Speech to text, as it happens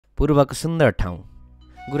पूर्वको सुन्दर ठाउँ,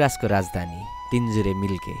 गुराँसको राजधानी तिनजुरे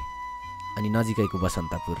मिल्के अनि नजिकैको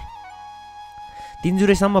बसन्तपुर।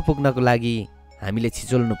 तिनजुरेसम्म पुग्नको लागि हामीले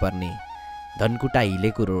छिचोल्नु पर्ने धनकुटा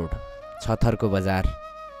हिलेको रोड, छथरको बजार,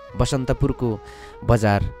 बसन्तपुरको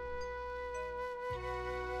बजार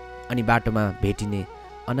अनि बाटोमा भेटिने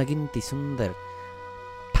अनगिन्ती सुन्दर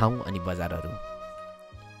ठाउँ अनि बजारहरू।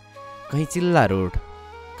 कहीँ चिल्ला रोड,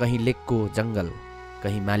 कहीँ लेकको जङ्गल,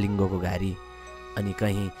 कहीँ मालिङ्गोको घारी अनि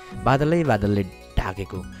कहीँ बादलले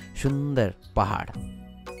ढाकेको सुन्दर पहाड।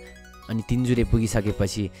 अनि तिनजुरे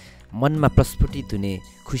पुगिसकेपछि मनमा प्रस्फुटित हुने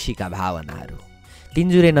खुसीका भावनाहरू।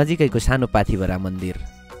 तिनजुरे नजिकैको सानो पाथिभरा मन्दिर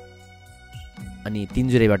अनि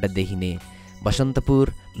तिनजुरेबाट देखिने बसन्तपुर,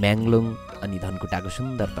 म्याङ्लोङ अनि धनकुटाको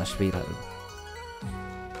सुन्दर तस्बिरहरू।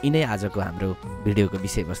 यिनै आजको हाम्रो भिडियोको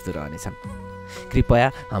विषयवस्तु रहनेछन्। कृपया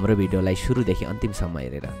हाम्रो भिडियोलाई सुरुदेखि अन्तिमसम्म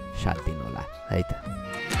हेरेर साथ दिनुहोला है त।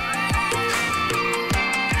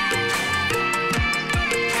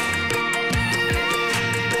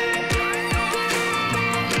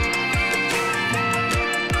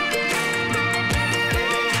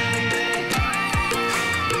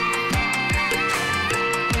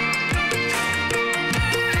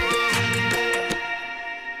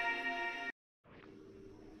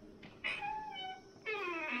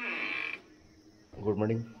 Good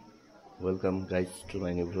morning, welcome guys to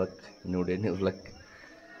my new vlog, new day new vlog।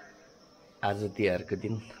 आज तिहारको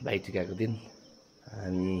दिन, भाइटिकाको दिन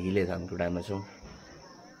हामी हिले धनकुटामा छौँ।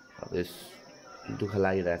 अब यस दुःख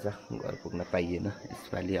लागिरहेछ, घर पुग्न पाइएन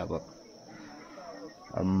यसपालि अब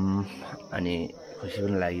अनि खुसी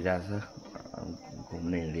पनि लागिरहेछ,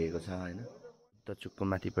 घुम्न हिँडिएको छ होइन। दचुकको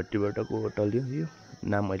माथिपट्टिबाट को होटल यो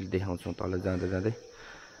नाम अहिले देखाउँछौँ तल जाँदै जाँदै।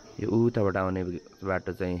 यो उताबाट आउने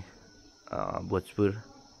बाटो चाहिँ भोजपुरतिरबाट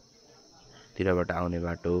आउने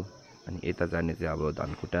बाटो अनि यता जाने चाहिँ अब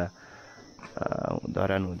धनकुटा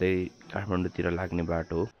धरान हुँदै काठमाडौँतिर लाग्ने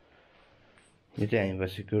बाटो हो। यो चाहिँ हामी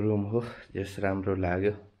बसेको रुम हो, जस राम्रो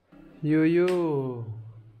लाग्यो। यो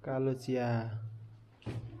कालो चिया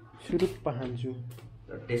सुरुप खान्छु।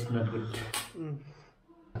 Test not good.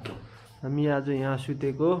 हामी आज यहाँ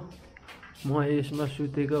सुतेको, म यसमा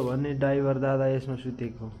सुतेको भने ड्राइभर दादा यसमा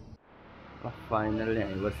सुतेको। फाइनली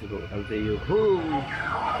हामी बसेको होटल चाहिँ यो हो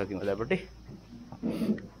उतापट्टि।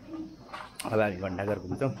 अब हामी घन्टाघर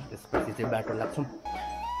घुम्छौँ, त्यसपछि चाहिँ बाटो लाग्छौँ।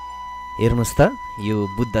 हेर्नुहोस् त, यो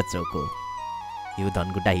बुद्ध चौक हो। यो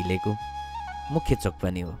धनकुटा हिलेको मुख्य चौक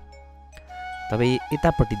पनि हो। तपाईँ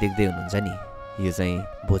यतापट्टि देख्दै हुनुहुन्छ नि, यो चाहिँ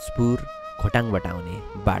भोजपुर खोटाङबाट आउने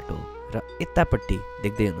बाटो र यतापट्टि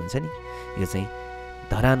देख्दै हुनुहुन्छ नि, यो चाहिँ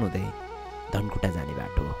धरान हुँदै धनकुटा जाने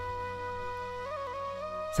बाटो हो।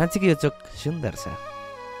 साँच्चीकै यो चोक सुन्दर छ,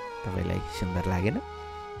 तपाईँलाई सुन्दर लागेन?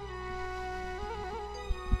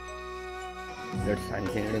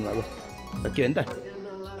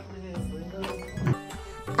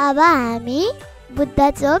 अब हामी बुद्ध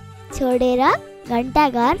चोक छोडेर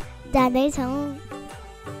घन्टाघर जाँदैछौँ।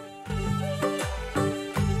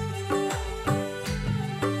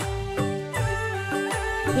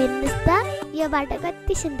 हेर्नुहोस् त, यो बाटो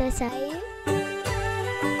कति सुन्दर छ है।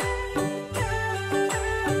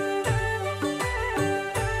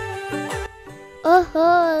 ओहो,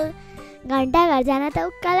 घन्टाघर जान त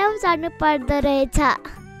उकालो चढ्नु पर्दो रहेछ।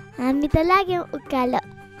 हामी त लाग्यौँ उकालो।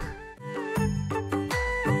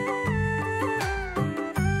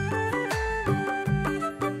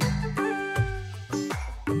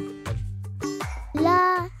 ल,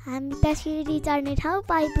 हामी त सिँढी चढ्ने ठाउँ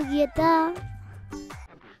पाइपुग्यो त।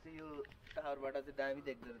 यो टावरबाट चाहिँ दामी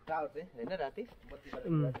देख्दो रहेछ। टावर चाहिँ होइन, राति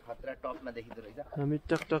खतरा टपमा देखिँदो रहेछ। हामी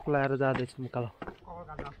टकटक लाएर जाँदैछौँ उकालो।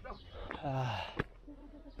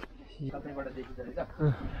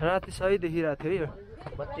 राति सही देखिरहेको थियो यो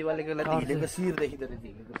बत्ती बालेको हिलेको शिर देखिँदो रहेछ।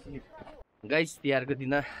 हिलेको शिर गाइस, तिहारको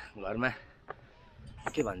दिन घरमा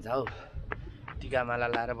के भन्छ हौ, टिकामाला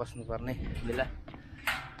लाएर बस्नुपर्ने बेला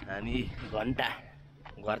हामी घन्टा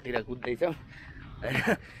घरतिर कुद्दैछौँ।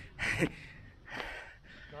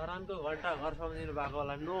 धरानको घन्टाघर सम्झिनु भएको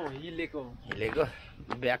होला। नो, हिलेको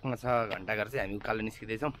ब्याकमा छ घन्टाघर चाहिँ। हामी उकालो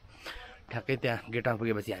निस्किँदैछौँ। ठ्याक्कै त्यहाँ गेटमा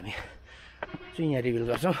पुगेपछि हामी चाहिँ यहाँ रिभिल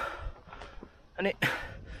गर्छौँ। अनि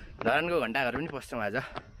धरानको घन्टाघर पनि पस्छौँ आज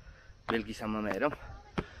बेलुकीसम्ममा। हेरौँ,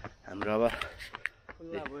 हाम्रो अब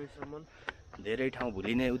धेरै ठाउँ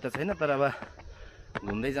भुलिने उता छैन, तर अब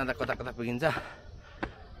घुम्दै जाँदा कता कता पुगिन्छ।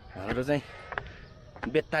 हाम्रो चाहिँ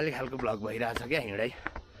बेत्ताली खालको भ्लग भइरहेछ क्या, हिँडाइ।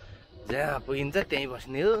 जहाँ पुगिन्छ त्यहीँ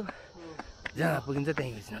बस्ने हो, जहाँ पुगिन्छ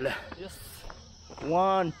त्यहीँ बस्ने। ल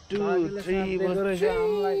 1 2 3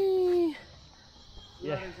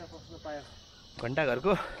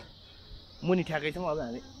 घन्टाघरको मुनि ठ्याकै छौँ। अब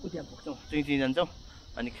हामी उता पुग्छौँ, चुइँ जान्छौँ।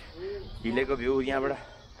 अनि हिलेको भ्यू यहाँबाट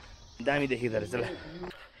दामी देखिँदो रहेछ ल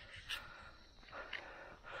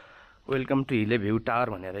वेलकम टु हिले भ्यू टावर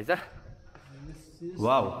भनेर रहेछ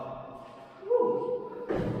वाउ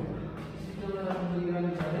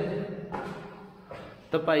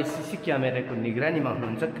तपाईँ सिसी क्यामेराको निगरानीमा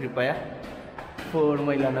हुनुहुन्छ कृपया फोहोर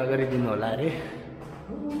मैला नगरिदिनु होला अरे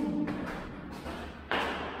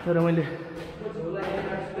तर मैले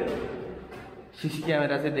सिसी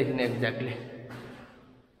क्यामेरा चाहिँ देखिने एक्ज्याक्टली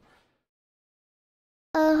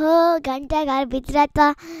ओहो घन्टाघरभित्र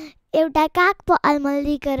त एउटा काग पो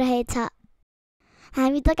अल्मलिएको रहेछ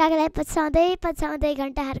हामी त कागलाई पछ्याउँदै पछ्याउँदै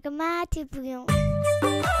घन्टाघरको माथि पुग्यौँ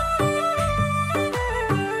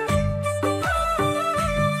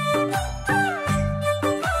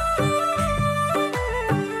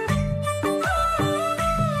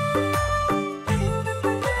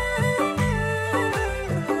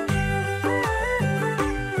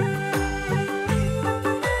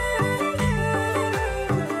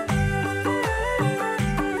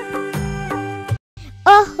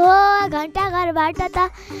ओहो घन्टाघरबाट त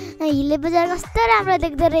हिले बजार कस्तो राम्रो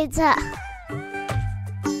देख्दो रहेछ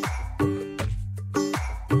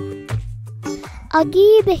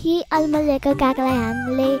अघिदेखि अल्मलिएको कागलाई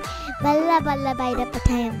हामीले बल्ल बल्ल बाहिर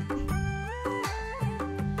पठायौँ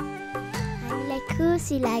हामीलाई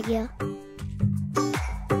खुसी लाग्यो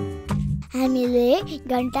हामीले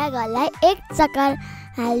घन्टाघरलाई एक चक्कर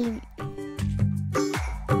हाल्यौँ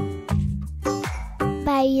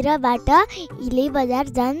बाहिरबाट हिले बजार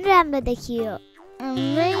झन् राम्रो देखियो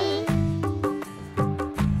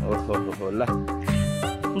ओहो ल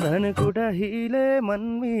धनकुटा हिले मन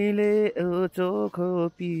मिले ओ चोखो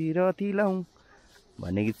पिरती लाउँ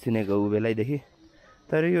भन्ने गीत सुनेको उ बेलैदेखि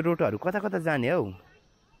तर यो रोटहरू कता कता जाने हौ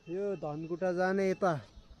यो धनकुटा जाने यता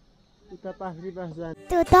उता पाखरी पास जाने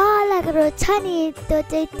त्यो तलको रोड छ नि त्यो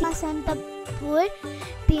चाहिँ बसन्तपुर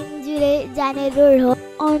तिनजुरे जाने रोड हो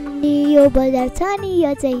अनि यो बजार छ नि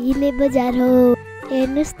यो चाहिँ हिले बजार हो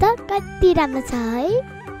हेर्नुहोस् त कति राम्रो छ है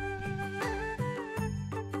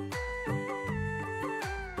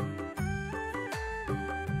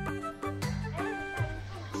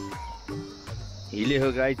हिले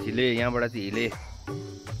हो गाइस हिले यहाँबाट चाहिँ हिले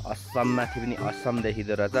असममाथि पनि असम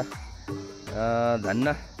देखिँदो रहेछ धन्न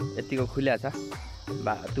यतिको खुल्या छ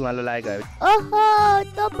तुम्हालो लागेको ओहो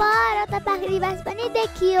त्यो पर त पाखरी बास पनि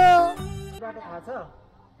देखियो बाटो थाहा छ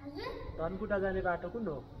धनकुटा जाने बाटो कुन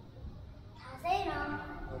हो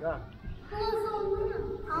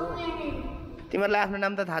तिमीहरूलाई आफ्नो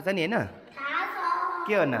नाम त थाहा छ नि होइन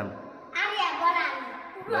के हो नाम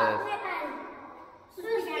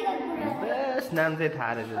बस नाम चाहिँ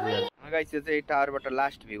थाहा रहेछ गाइस यो चाहिँ टावरबाट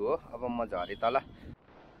लास्ट भ्यू हो अब म झरेँ तल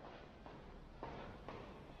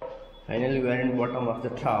finally we are in bottom of the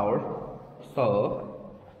tower so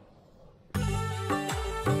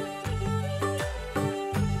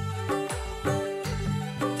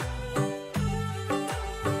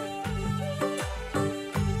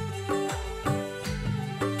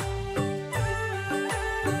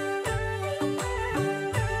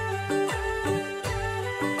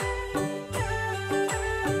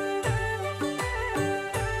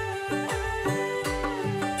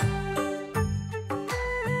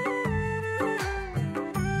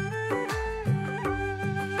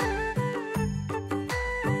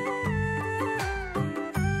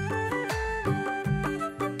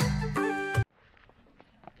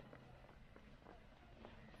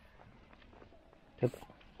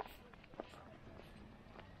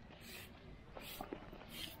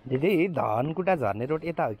दिदी धनकुटा झर्ने रोड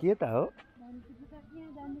यता हो कि यता हो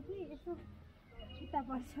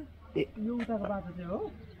यो उताको बाटो चाहिँ हो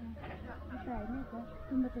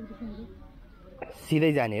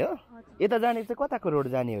सिधै जाने हो यता जाने चाहिँ कताको रोड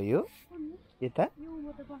जाने हो यो यता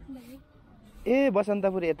ए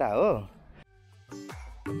बसन्तपुर यता हो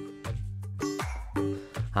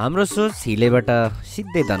हाम्रो सोच हिलेबाट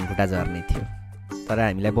सिधै धनकुटा झर्ने थियो तर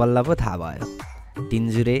हामीलाई बल्ल पो थाहा भयो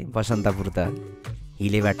तिनजुरे बसन्तपुर त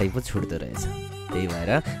हिलेबाटै पो छुट्दो रहेछ त्यही भएर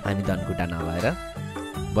हामी धनकुटा नभएर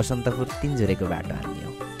बसन्तपुर तिनजुरेको बाटो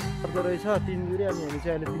हाल्यौँ पर्दो रहेछ तिनजुरे अनि हामी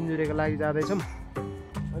चाहिँ अहिले तिनजुरेको लागि जाँदैछौँ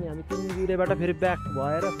अनि हामी तिनजुरेबाट फेरि ब्याक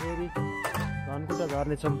भएर फेरि धनकुटा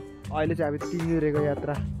झर्नेछौँ अहिले चाहिँ हामी तिनजुरेको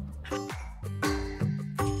यात्रा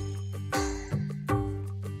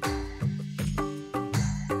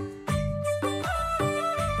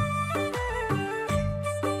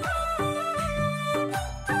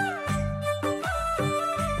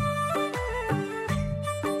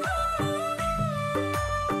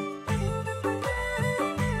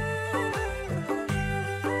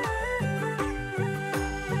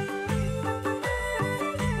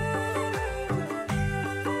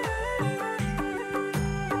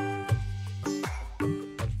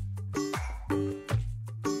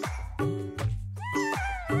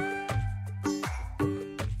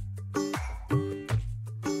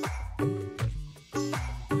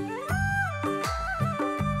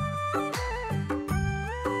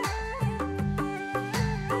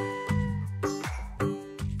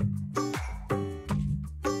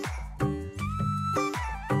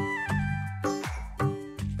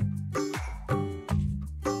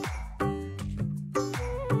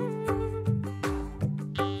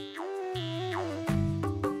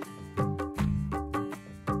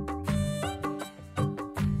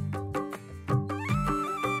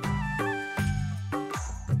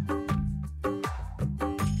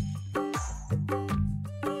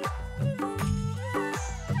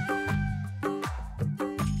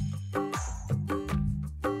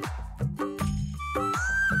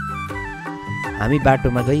हामी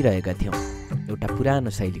बाटोमा गइरहेका थियौँ एउटा पुरानो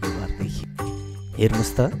शैलीको घरदेखि।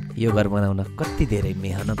 हेर्नुहोस् त यो घर बनाउन कति धेरै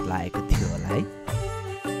मेहनत लागेको थियो होला है।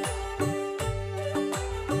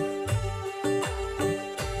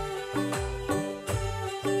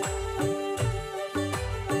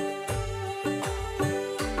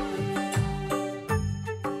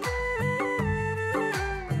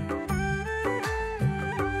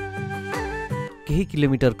 केही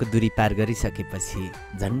किलोमिटरको दूरी पार गरिसकेपछि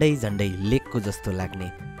झन्डै झन्डै लेकको जस्तो लाग्ने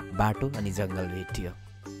बाटो अनि जङ्गल भेटियो।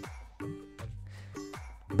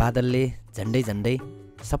 बादलले झन्डै झन्डै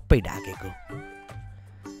सबै ढाकेको।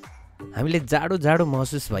 हामीले जाडो जाडो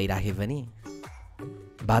महसुस भइराखे पनि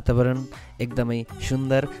वातावरण एकदमै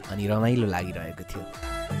सुन्दर अनि रमाइलो लागिरहेको थियो।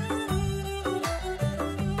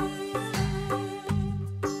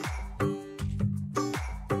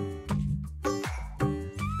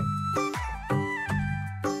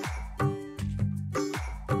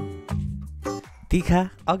 तिखा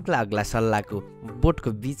अग्ला अग्ला सल्लाको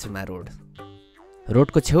बोटको बीचमा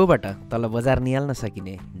रोडको छेउबाट तल बजार निहाल्न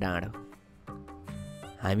सकिने डाँडो।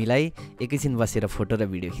 हामीलाई एकैछिन बसेर फोटो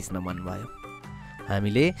र भिडियो खिच्न मन भयो।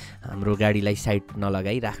 हामीले हाम्रो गाडीलाई साइड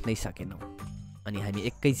नलगाई राख्नै सकेनौँ अनि हामी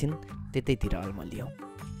एकैछिन त्यतैतिर अल्मलियौँ।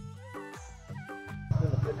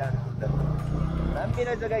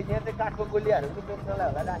 काठको गोलीहरू पनि बेच्नलाई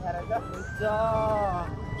होला राखेर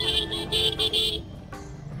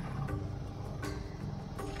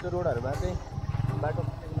रोडहरूमा चाहिँ बाटो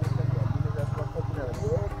एकदम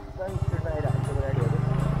स्पिडमा आइरहेको गाडीहरू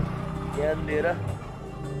ध्यान दिएर।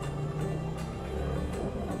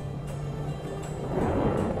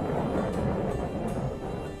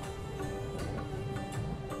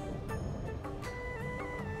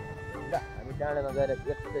 हामी डाँडामा गएर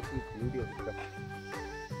एकचोटि भिडियो खिच्छौँ।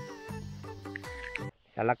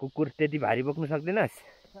 साला कुकुर त्यति भारी बोक्नु सक्दैनस्?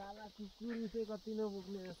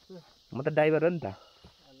 म त ड्राइभर हो नि त।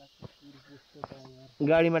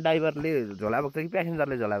 गाडीमा ड्राइभरले झोला बोक्छ कि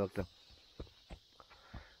प्यासेन्जरले झोला बोक्छ?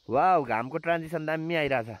 वाउ, घामको ट्रान्जिसन दामी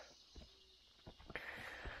आइरहेछ।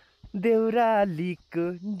 देउरालीको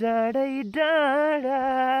डाँडै डाँडा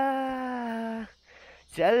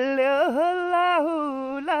चल्यो होला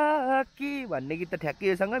हुलाकी भन्ने गीत त ठ्याक्कै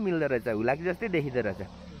योसँग मिल्दो रहेछ। हुलाकी जस्तै देखिँदो रहेछ।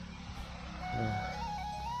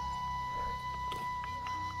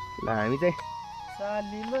 ल हामी चाहिँ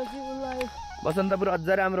बसन्तपुर अझ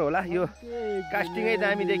राम्रो होला। यो कास्टिङै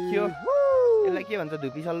दामी देखियो। यसलाई के भन्छ?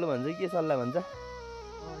 धुपी सल्लो भन्छ कि के सल्ला भन्छ?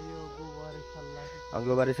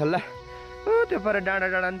 गोबारे सल्ला। त्यो पर डाँडा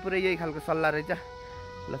डाँडा पनि पुरै यही खालको सल्ला रहेछ।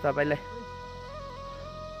 ल तपाईँलाई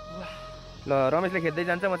ल रमेशले खेद्दै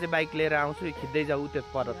जान्छ, म चाहिँ बाइक लिएर आउँछु। खिच्दै जाऊ त्यो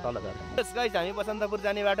पर तल झर्छ। गाइस हामी बसन्तपुर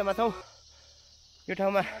जाने बाटोमा छौँ। यो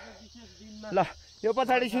ठाउँमा ल यो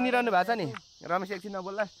पछाडि सुनिरहनु भएको छ नि, रमेश एकछिन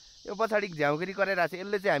नबोल्ला। यो पछाडि झ्याउगिरी कराइरहेको छ।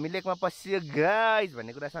 यसले चाहिँ हामी लेकमा पसियो गाइस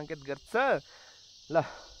भन्ने कुरा सङ्केत गर्छ। ल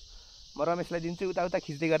म रमेशलाई दिन्छु, उता उता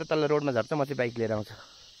खिच्दै गरेर तल रोडमा झर्छ। म चाहिँ बाइक लिएर आउँछु।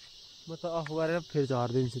 म त अफ गरेर फेरि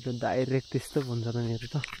झरिदिन्छु त। डाइरेक्ट त्यस्तो हुन्छ त मेरो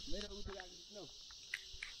त।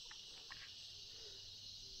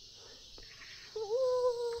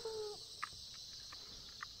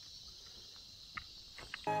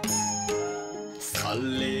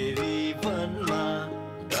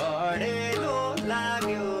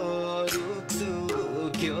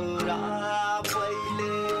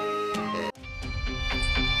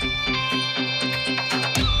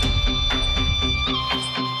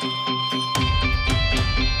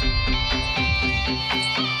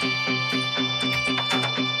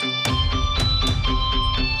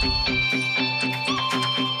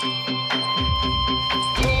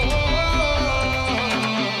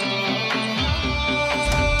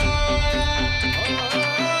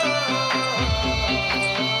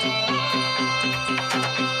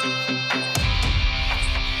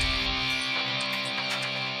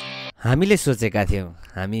 हामीले सोचेका थियौँ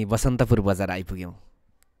हामी बसन्तपुर बजार आइपुग्यौँ,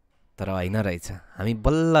 तर होइन रहेछ। हामी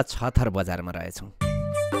बल्ल 6 थर बजारमा रहेछौँ।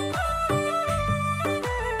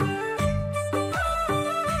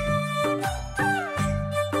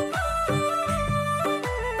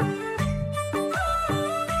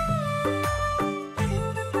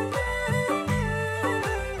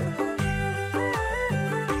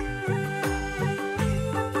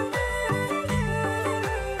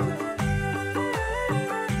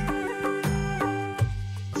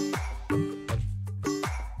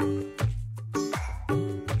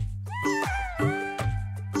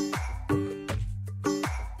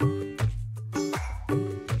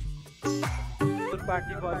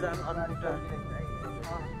 पार्टी बजार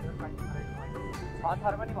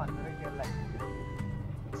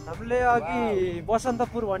हामीले अघि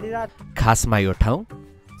बसन्तपुर भनिरहेको। खासमा यो ठाउँ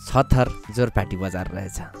 6 थर जोरपाटी बजार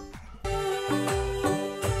रहेछ।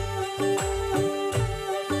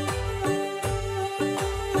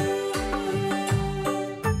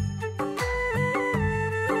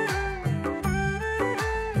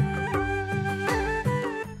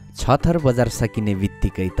 छथर बजार सकिने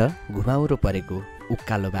बित्तिकै त घुमाउरो परेको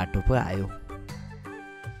उकालो बाटो पो आयो।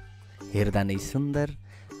 हेर्दा नै सुन्दर,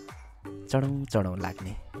 चढौँ चढौँ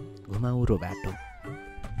लाग्ने घुमाउरो बाटो।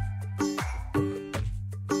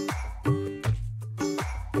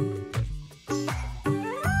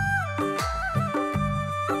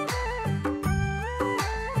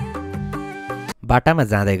 बाटामा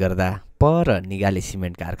जाँदै गर्दा पर निगाले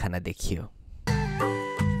सिमेन्ट कारखाना देखियो।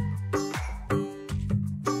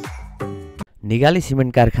 निगाले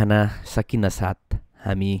सिमेन्ट कारखाना सकिन साथ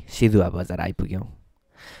हामी सिधुवा बजार आइपुग्यौँ।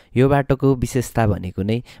 यो बाटोको विशेषता भनेको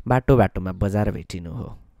नै बाटो बाटोमा बजार भेटिनु हो।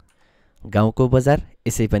 गाउँको बजार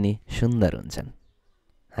यसै पनि सुन्दर हुन्छन्।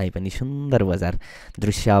 हामी पनि सुन्दर बजार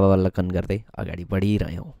दृश्य अवलोकन गर्दै अगाडि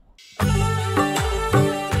बढिरह्यौँ।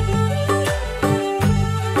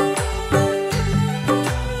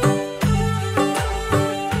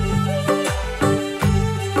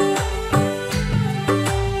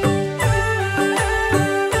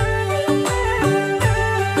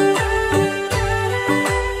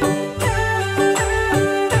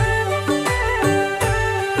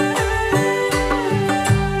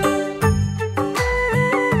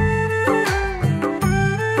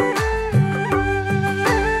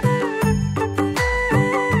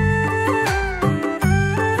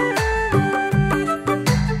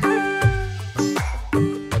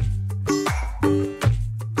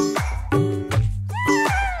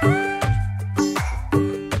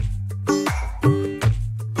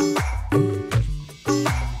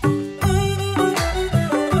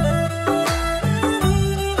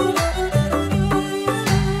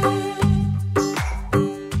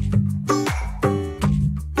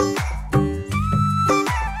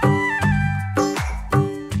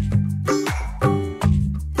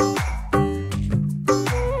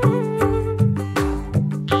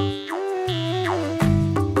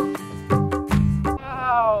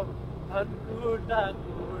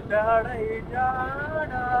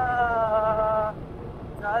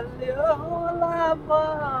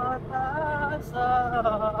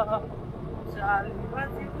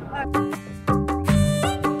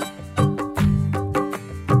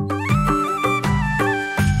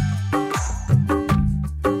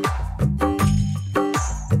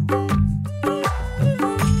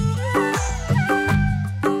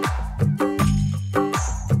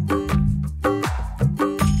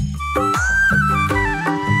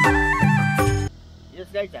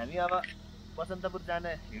 हामी अब बसन्तपुर जान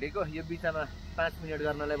हिँडेको, यो बिचमा 5 मिनट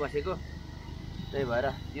गर्नलाई बसेको। त्यही भएर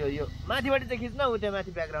यो माथिबाट चाहिँ खिच्न, उ त्यो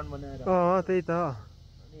माथि ब्याकग्राउन्ड बनाएर। त्यही त।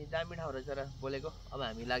 अनि दामी ठाउँ रहेछ र बोलेको। अब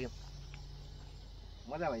हामी लाग्यौँ,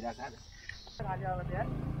 मजा भइरहेको छ आज।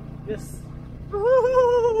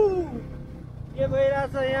 के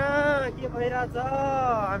भइरहेछ यहाँ? के भइरहेछ?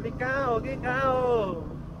 हामी कहाँ हो कि कहाँ हो?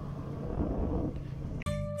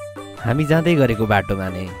 हामी जाँदै गरेको बाटोमा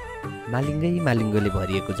नै मालिङ्गोले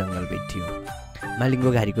भरिएको जङ्गल भेटियो।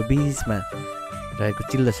 मालिङ्गो घारीको बीचमा रहेको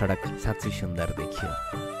चिल्लो सडक साँच्चै सुन्दर देखियो।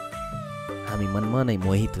 हामी मनमनै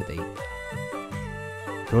मोहित हुँदै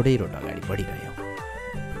रोडै रोड अगाडि बढिरह्यौँ।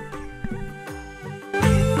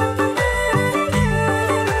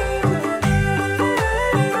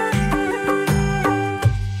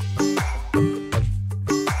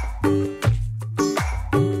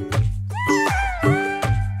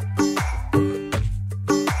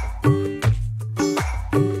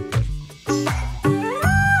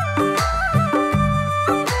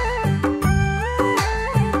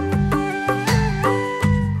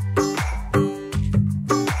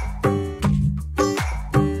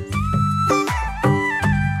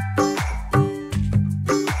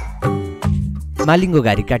 मालिङ्गो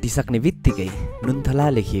घारी काटिसक्ने बित्तिकै नुनथला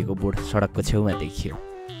लेखिएको बोर्ड सडकको छेउमा देखियो।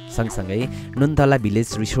 सँगसँगै नुनथला भिलेज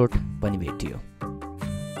रिसोर्ट पनि भेटियो।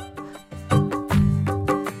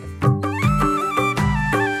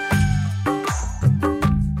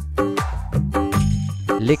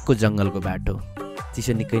 लेकको जङ्गलको बाटो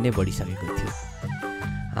चिसो निकै नै बढिसकेको थियो।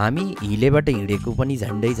 हामी हिलेबाट हिँडेको पनि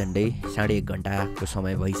झन्डै 1.5 घन्टाको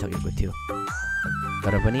समय भइसकेको थियो।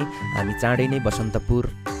 तर पनि हामी चाँडै नै बसन्तपुर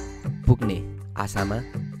पुग्ने आशामा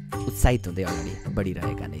उत्साहित हुँदै अगाडि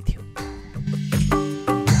बढिरहेका नै थियौँ।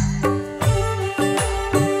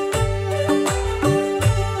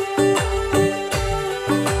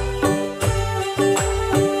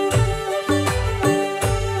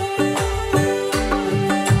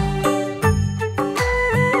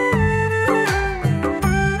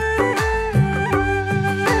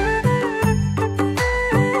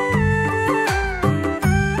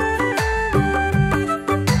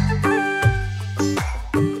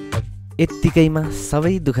 यत्तिकैमा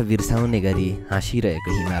सबै दुःख बिर्साउने गरी हाँसिरहेको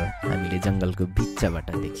हिमाल हामीले जङ्गलको बिचबाट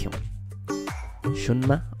देख्यौँ।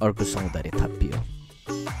 सुनमा अर्को सौन्दर्य थपियो।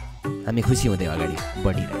 हामी खुसी हुँदै अगाडि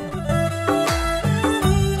बढिरह्यौँ।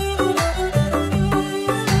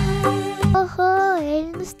 ओहो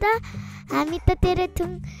हेर्नुहोस् त, हामी त तेह्रथुम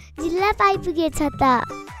जिल्ला आइपुगेछ त।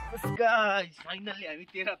 फाइनल्ली हामी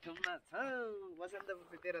तेह्रथुममा छौँ।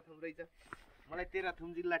 बसन्तपुरको तेह्रथुम रहेछ। मलाई तेह्रथुम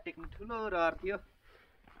जिल्ला टेक्नु ठुलो रहर थियो।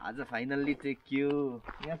 आज फाइनल्ली टेक्यो।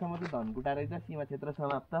 यहाँसम्म चाहिँ धनकुटा रहेछ, सीमा क्षेत्र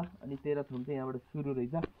समाप्त। अनि तेह्रथुम चाहिँ यहाँबाट सुरु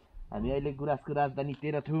रहेछ। हामी अहिले गुराँसको राजधानी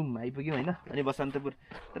तेह्रथुम आइपुग्यौँ होइन। अनि बसन्तपुर,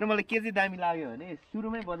 तर मलाई के चाहिँ दामी लाग्यो भने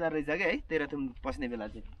सुरुमै बजार रहेछ क्या है। तेह्रथुम पस्ने बेला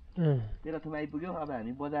चाहिँ तेह्रथुम आइपुग्यौँ। अब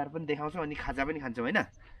हामी बजार पनि देखाउँछौँ अनि खाजा पनि खान्छौँ होइन।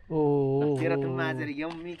 तेह्रथुममा आज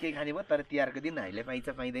यम्मी केही खाने भयो, तर तिहारको दिन हामीले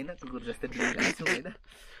पाइन्छ पाइँदैन कुकुर जस्तै दिइरहेछौँ होइन।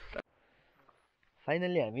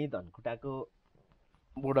 फाइनल्ली हामी धनकुटाको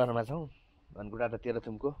बोर्डरमा छौँ। धनकुटा र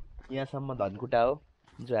तेह्रथुमको यहाँसम्म धनकुटा हो,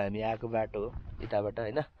 जो हामी आएको बाटो हो यताबाट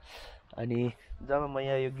होइन। अनि जब म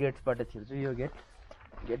यहाँ यो गेटबाट छिर्छु, यो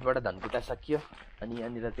गेटबाट धनकुटा सकियो। अनि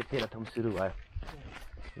यहाँनिर चाहिँ तेह्रथुम सुरु भयो।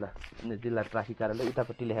 ल जिल्ला ट्राफिक कार्यालय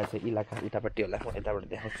उतापट्टि लेखाएको छ, इलाका उतापट्टि होला, म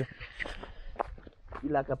यताबाट देखाउँछु।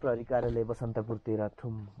 इलाका प्रहरी कार्यालय बसन्तपुर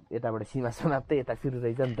तेह्रथुम, यताबाट सीमा समाप्त, यता सुरु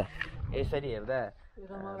रहेछ नि त। यसरी हेर्दा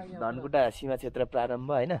धनकुटा सीमा क्षेत्र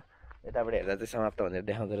प्रारम्भ होइन, यताबाट हेर्दा चाहिँ समाप्त भनेर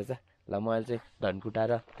देखाउँदो रहेछ। ल म अहिले चाहिँ धनकुटा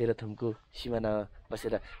र तेह्रथुमको सिमानामा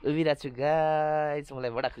बसेर उभिरहेको छु गाइस। मलाई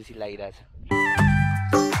बडा खुसी लागिरहेछ।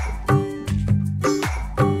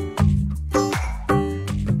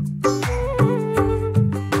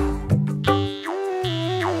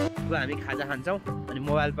 हामी खाजा खान्छौँ अनि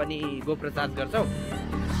मोबाइल पनि गोप्रो चार्ज गर्छौँ।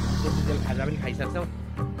 त्यसपछि खाजा पनि खाइसक्छौँ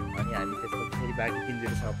अनि हामी त्यसपछि फेरि बाँकी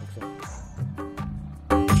तिनजुरेसम्म पुग्छौँ।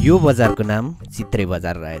 यो बजारको नाम चित्रे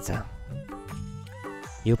बजार रहेछ।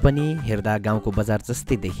 यो पनि हेर्दा गाउँको बजार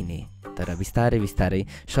जस्तै देखिने, तर बिस्तारै बिस्तारै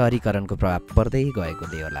सहरीकरणको प्रभाव पर्दै गएको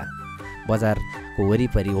देउला। बजारको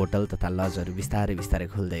वरिपरि होटल तथा लजहरू बिस्तारै बिस्तारै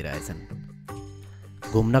खुल्दै रहेछन्।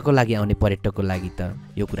 घुम्नको लागि आउने पर्यटकको लागि त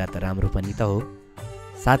यो कुरा त राम्रो पनि त हो,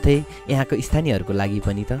 साथै यहाँको स्थानीयहरूको लागि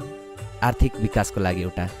पनि त आर्थिक विकासको लागि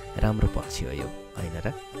एउटा राम्रो पक्ष हो यो, होइन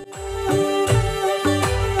र?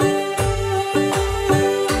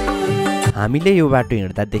 हामीले यो बाटो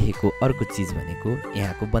हिँड्दा देखेको अर्को चिज भनेको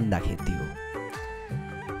यहाँको बन्दा खेती हो।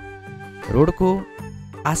 रोडको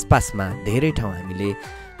आसपासमा धेरै ठाउँ हामीले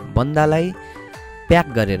बन्दालाई प्याक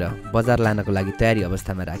गरेर बजार लानको लागि तयारी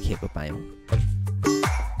अवस्थामा राखिएको पायौँ।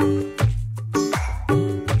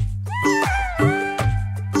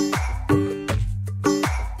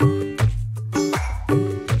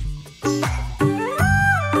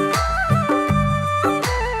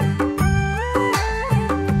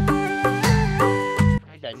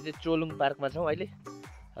 चोलुङ पार्कमा छौँ अहिले।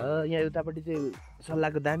 यहाँ उतापट्टि चाहिँ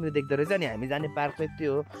सल्लाहको दामी देख्दो रहेछ नि। हामी जाने पार्क चाहिँ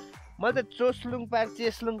त्यो हो। मैले त चोस्लुङ पार्क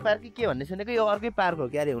चेस्लुङ पार्क के भन्ने सुनेको, यो अर्कै पार्क हो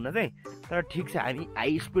क्यारे हुन चाहिँ। तर ठिक छ, हामी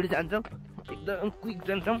हाई स्पिड जान्छौँ, एकदम क्विक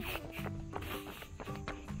जान्छौँ।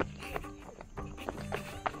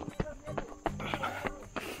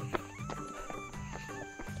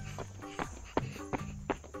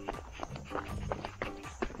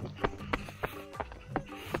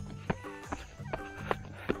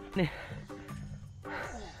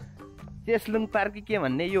 चेस्लुङ पार्क के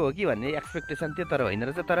भन्ने यो हो कि भन्ने एक्सपेक्टेसन थियो, तर होइन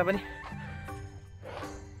रहेछ। तर पनि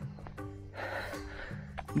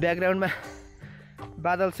ब्याकग्राउन्डमा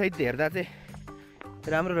बादलसहित हेर्दा चाहिँ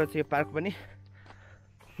राम्रो रहेछ यो पार्क पनि।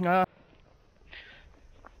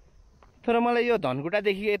 तर मलाई यो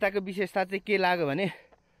धनकुटादेखि यताको विशेषता चाहिँ के लाग्यो भने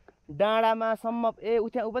डाँडामा सम्म ऊ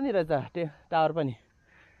पनि रहेछ त्यो टावर पनि।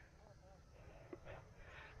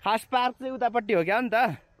 खास पार्क चाहिँ उतापट्टि हो क्या हो नि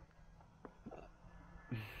त,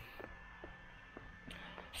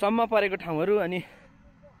 सम्म परेको ठाउँहरू। अनि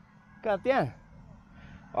कहाँ त्यहाँ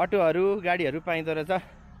अटोहरू गाडीहरू पाइँदो रहेछ।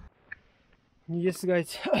 यस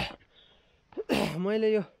गाइस, मैले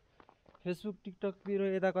यो फेसबुक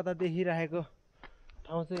टिकटकतिर यता कता देखिरहेको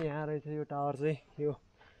ठाउँ चाहिँ यहाँ रहेछ। यो टावर चाहिँ यो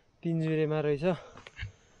तिनजुरेमा रहेछ।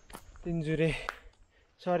 तिनजुरे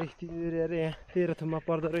अरे यहाँ तेह्रथुममा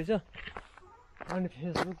पर्दो रहेछ। अनि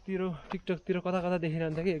फेसबुकतिर टिकटकतिर कता कता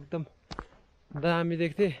देखिरहन्छ कि एकदम दामी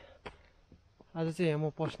देख्थेँ। आज चाहिँ यहाँ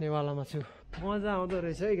म पस्नेवालामा छु। मजा आउँदो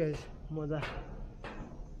रहेछ है गाइस, मजा।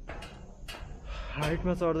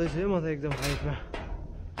 हाइटमा चढ्दैछु है म त, एकदम हाइटमा।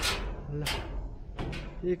 ल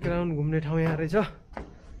एक राउन्ड घुम्ने ठाउँ यहाँ रहेछ।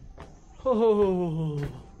 हो हो हो हो,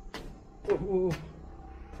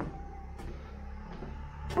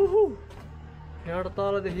 यहाँबाट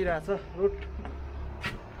तल देखिरहेछ रोड।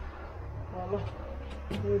 तल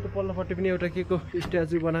उता पल्लोपट्टि पनि एउटा के को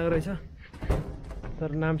स्ट्याचु बनाएको रहेछ,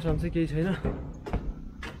 तर नामसाम चाहिँ केही छैन।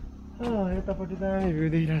 यतापट्टि दामी भ्यू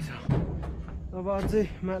देखिरहेछ। अब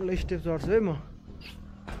अझै माथिल्लो स्टेप चढ्छु है म।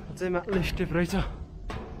 अझै माथिल्लो स्टेप रहेछ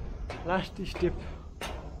लास्ट स्टेप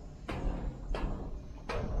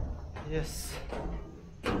यस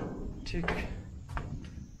ठिक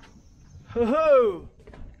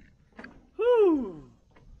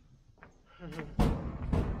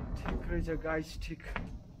ठिक रहेछ गाइस ठिक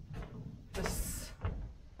यस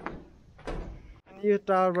अनि यो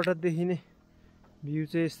टावरबाट देखिने भ्यू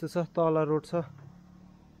चाहिँ यस्तो छ तल रोड छ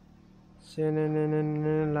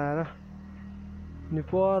सेनेनेने लाएर अनि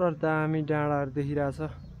पर दामी डाँडाहरू देखिरहेछ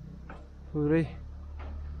पुरै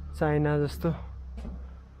चाइना जस्तो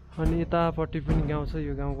अनि यतापट्टि पनि गाउँ छ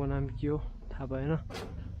यो गाउँको नाम के हो थाहा भएन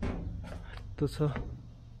यस्तो छ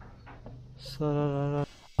सरर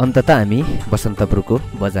अन्ततः हामी बसन्तपुरको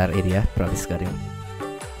बजार एरिया प्रवेश गऱ्यौँ।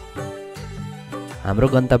 हाम्रो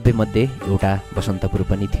गन्तव्यमध्ये एउटा बसन्तपुर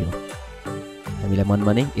पनि थियो। हामीलाई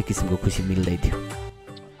मनमा नै एक किसिमको खुसी मिल्दै थियो।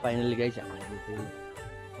 फाइनली गाइस हामीले चाहिँ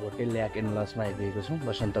होटल ल्याक एन्ड लजमा आइपुगेको छौँ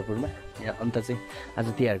बसन्तपुरमा। यहाँ अन्त चाहिँ आज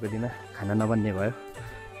तिहारको दिन खाना नबन्ने भयो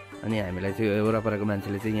अनि हामीलाई चाहिँ वरपरको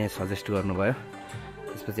मान्छेले चाहिँ यहाँ सजेस्ट गर्नुभयो।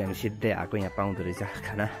 त्यसपछि हामी सिधै आएको यहाँ पाउँदो रहेछ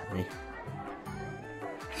खाना। अनि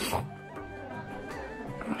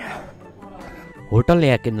होटल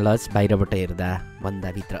ल्याक एन्ड लज बाहिरबाट हेर्दा भन्दा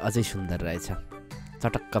भित्र अझै सुन्दर रहेछ।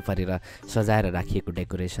 चटक्क परेर सजाएर राखिएको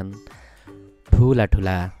डेकोरेसन, ठुला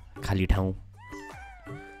ठुला खाली ठाउँ,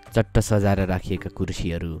 चट्ट सजाएर राखिएका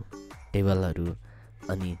कुर्सीहरू, टेबलहरू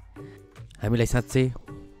अनि हामीलाई साँच्चै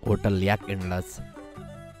होटल ल्याक एन्ड लज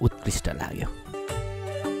उत्कृष्ट लाग्यो।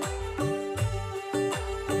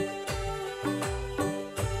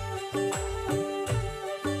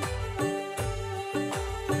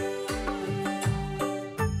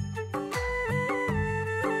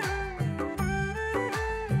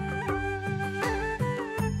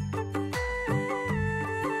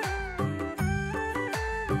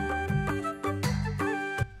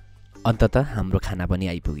 अन्ततः हाम्रो खाना पनि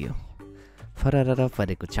आइपुग्यो। फरर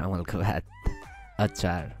परेको चामलको भात,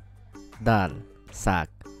 अचार, दाल, साग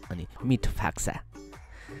अनि मिठो फाक्सा।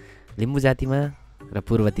 लिम्बू जातिमा र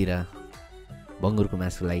पूर्वतिर बङ्गुरको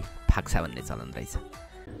मासुलाई फाक्सा भन्ने चलन रहेछ।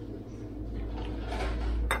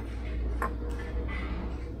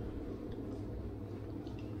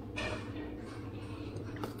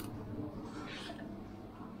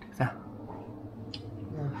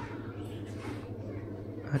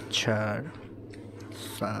 अचार,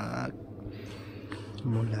 साग,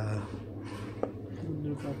 मुला,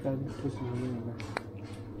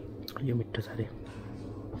 यो मिठो छ अरे।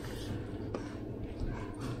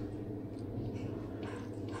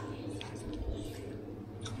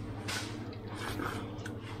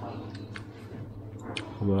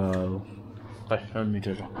 वाउ, कस्तो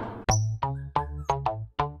मिठो छ।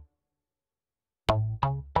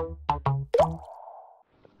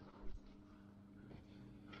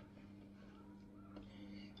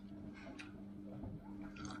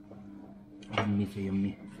 यम्मी छ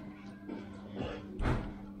यम्मी।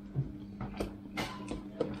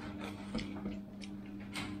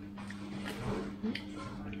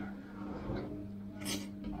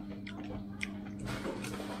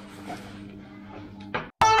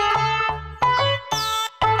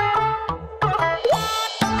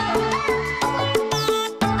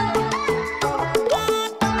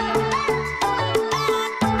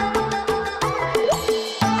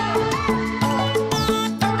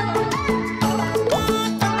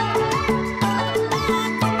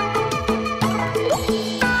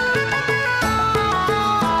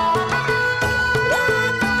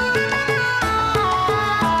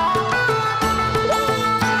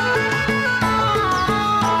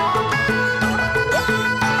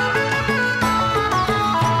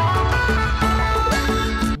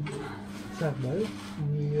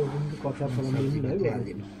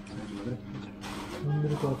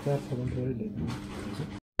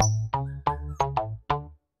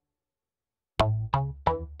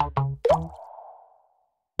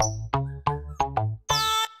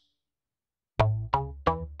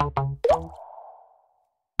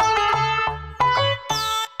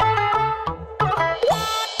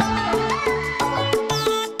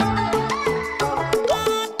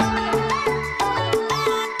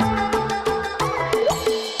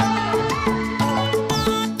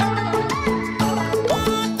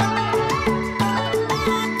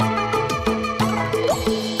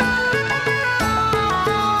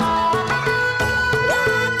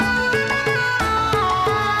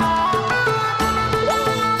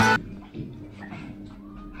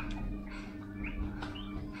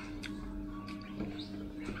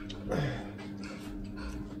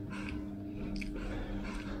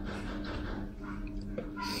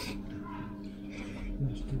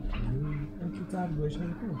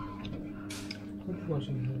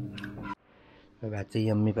 भात चाहिँ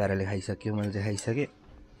यम्मी पाराले खाइसक्यो, मैले चाहिँ खाइसकेँ।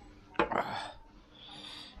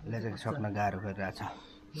 यसलाई चाहिँ सक्न गाह्रो गरिरहेछ।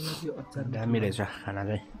 दामी रहेछ खाना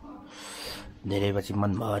चाहिँ, धेरै पछि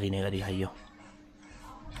मनभरि नै गरी खाइयो।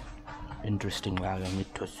 इन्ट्रेस्टिङ लाग्यो,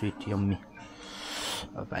 मिठो स्विट यम्मी।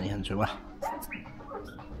 अब पानी खान्छु म।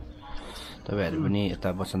 तपाईँहरू पनि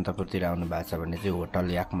यता बसन्तपुरतिर आउनु भएको छ भने चाहिँ होटल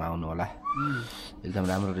याकमा आउनु होला। एकदम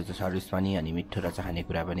राम्रो रहेछ सर्भिस पनि, अनि मिठो रहेछ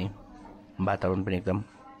खानेकुरा पनि, वातावरण पनि एकदम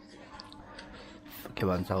के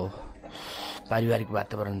भन्छ हो पारिवारिक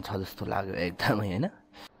वातावरण छ जस्तो लाग्यो एकदमै, होइन?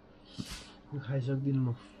 खाइसक्दिनँ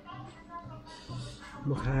म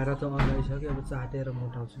खाएर त अगाइसकेँ, अब चाटेर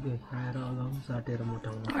मोटाउँछु कि, खाएर अगाउनु चाटेर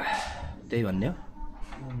मोटाउनु, त्यही भन्ने हो।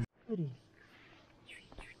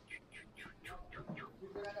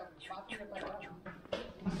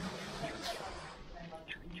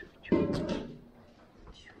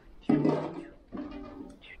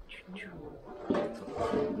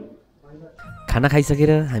 खाना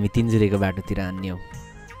खाइसकेर हामी तिनजुरेको बाटोतिर आन्यौँ।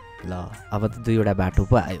 ल अब त 2वटा बाटो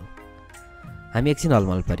पो आयो। हामी एकछिन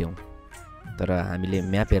हलमल पऱ्यौँ, तर हामीले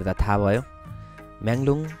म्याप हेर्दा थाहा भयो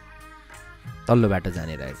म्याङलुङ तल्लो बाटो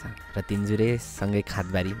जाने रहेछ र तिनजुरे सँगै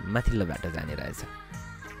खादबारी माथिल्लो बाटो जाने रहेछ।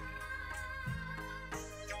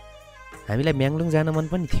 हामीलाई म्याङलुङ जान मन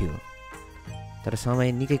पनि थियो, तर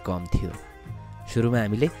समय निकै कम थियो। सुरुमा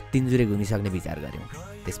हामीले तिनजुरे घुमिसक्ने विचार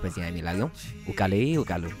गऱ्यौँ, त्यसपछि हामी लाग्यौँ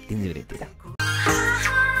उकालो तिनजुरेतिर।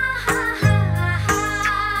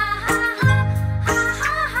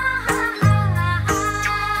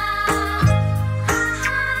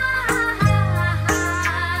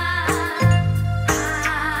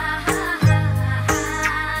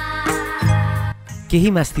 केही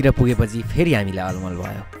मासतिर पुगेपछि फेरि हामीलाई अलमल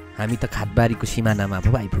भयो। हामी त खादबारीको सिमानामा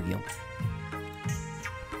पो आइपुग्यौँ।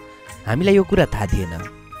 हामीलाई यो कुरा थाहा थिएन,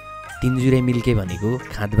 तिनजुरे मिल्के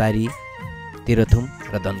भनेको खादबारी, तेह्रथुम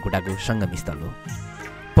र धनकुटाको सङ्गमस्थल हो।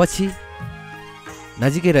 पछि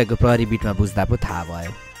नजिकै रहेको प्रहरी बिटमा बुझ्दा पो थाहा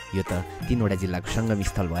भयो यो त 3वटा जिल्लाको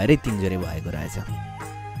सङ्गमस्थल भएरै तिनजुरे भएको रहेछ।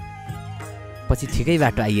 पछि ठिकै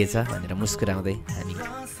बाटो आइएछ भनेर मुस्कुराउँदै हामी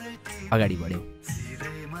अगाडि बढ्यौँ।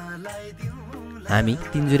 हामी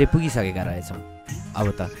तिनजुरे पुगिसकेका रहेछौँ। अब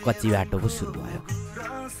त कच्ची बाटो पो सुरु भयो।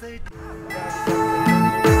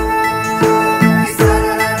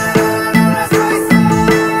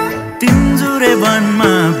 तिनजुरे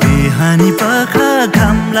वनमा बिहानी पख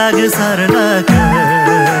घाम लाग्यो सरलक।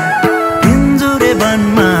 तिनजुरे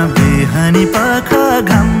वनमा बिहानी पख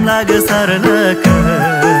घाम लाग्यो सरलक।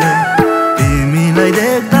 तिमीलाई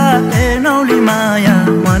देख्दा ए नौली माया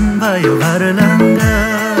मन भयो भरलङ्ग।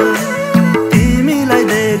 तिमीलाई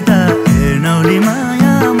देख्दा ए नौली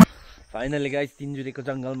माया। फाइनली गाइस तिनजुरेको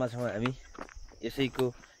जङ्गलमा छौँ हामी। यसैको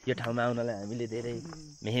यो ठाउँमा आउनलाई हामीले धेरै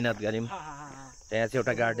मेहनत गऱ्यौँ। त्यहाँ चाहिँ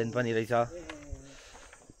एउटा गार्डन पनि रहेछ।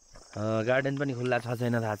 गार्डन पनि खुल्ला छ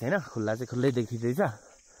छैन थाहा छैन, खुल्ला चाहिँ खुल्लै देखिँदैछ।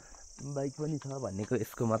 बाइक पनि छ भन्नेको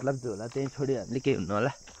यसको मतलब चाहिँ होला, त्यहीँ छोड्यो हामीले केही हुनु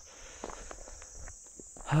होला।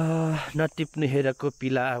 नटिप्नु हेरको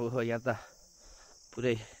पिला हो, यहाँ त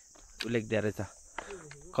पुरै उल्लेख्दै रहेछ,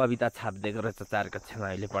 कविता छापिदिएको रहेछ 4 कक्षामा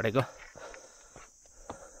अहिले पढेको।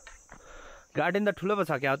 गार्डन त ठुलो पो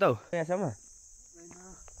छ क्या हो त हौ यहाँसम्म।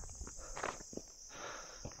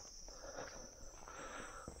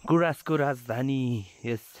 गुराँसको राजधानी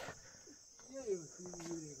यस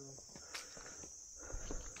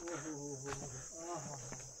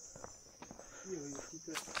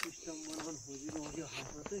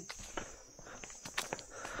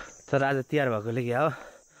तर आज तिहार भएकोले क्या हो।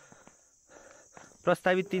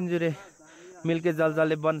 प्रस्तावित तिनजुरे मिल्के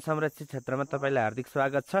जलजले वन संरक्षित क्षेत्रमा तपाईँलाई हार्दिक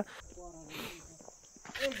स्वागत छ।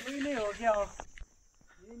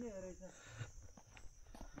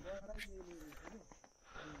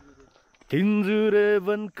 तिनजुरे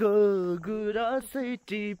वनको गुराँसै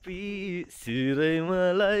टिपी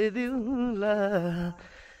सिरैमा लगाइदिउँला।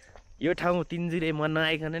 यो ठाउँ तिनजुरे मन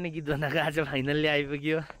नआइकन नै गीत बनाएको आज फाइनल्ली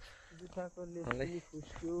आइपुग्यो।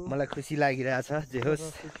 मलाई खुसी लागिरहेछ। जे होस्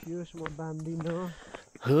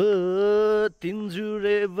हो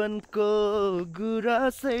तिनजुरे वनको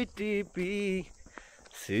गुराँसै टिपी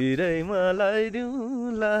सिरैमा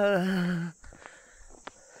लगाइदिउँला।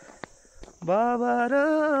 बाबा र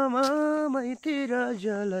मामातिर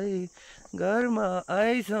जलाई घरमा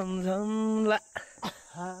आइ सम्झम्ला।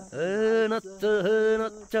 नच्च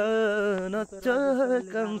नच्च नच्च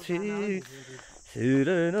कान्छी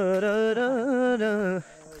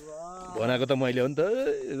भनेको त मैले हो नि त।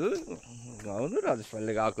 गाउनु राजेश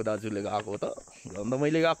भाइले गाएको, दाजुले गाएको त गाउनु त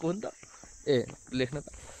मैले गाएको हो नि त। ए लेख्न त।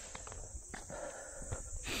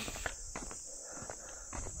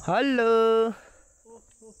 हेलो,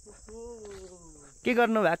 के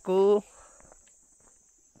गर्नु भएको?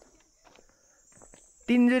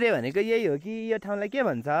 तिनजुरे भनेको यही हो कि यो ठाउँलाई के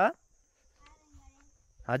भन्छ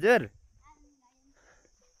हजुर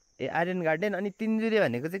ए आर्यन गार्डन अनि तिनजुरे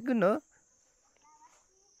भनेको चाहिँ कुन हो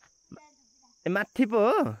ए माथि पो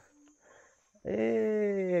हो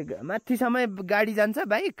ए माथिसम्म गाडी जान्छ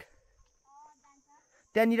बाइक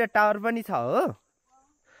त्यहाँनिर टावर पनि छ हो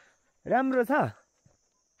राम्रो छ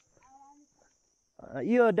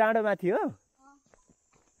यो डाँडो माथि हो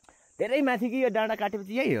धेरै माथि कि यो डाँडा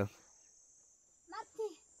काटेपछि यही हो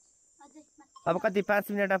अब कति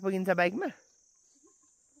 5 मिनटमा पुगिन्छ बाइकमा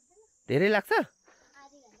धेरै लाग्छ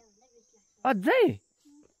अझै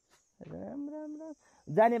राम राम राम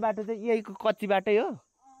जाने बाटो चाहिँ यहीको कच्ची बाटै हो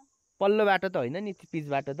पल्लो बाटो त होइन नि पिच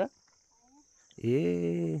बाटो त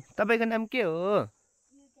ए तपाईँको नाम के हो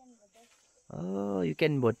यु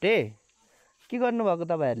क्यान भोटे के गर्नुभएको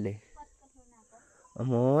तपाईँहरूले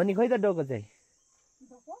हो नि खोइ त डोको चाहिँ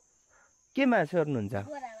केमा सोर्नुहुन्छ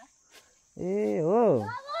ए हो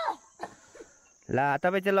ला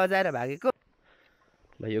तपाईँ चाहिँ लजाएर भागेको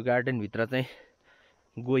ल यो गार्डनभित्र चाहिँ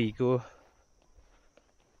गोहीको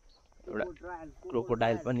एउटा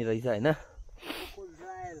क्रोकोडाइल पनि रहेछ होइन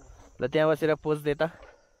ल त्यहाँ बसेर पोज्दै त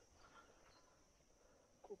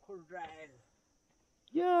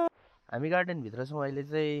हामी गार्डनभित्र छौँ अहिले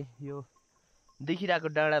चाहिँ यो देखिरहेको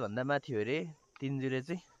डाँडाभन्दा माथि हो अरे तिनजुरे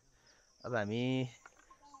चाहिँ अब हामी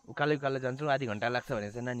उकालो उकालो जान्छौँ आधी घन्टा लाग्छ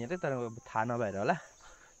भनेको चाहिँ नानीहरूले तर थाहा नभएर होला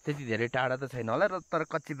त्यति धेरै टाढा त छैन होला र तर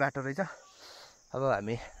कच्ची बाटो रहेछ अब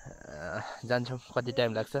हामी जान्छौँ कति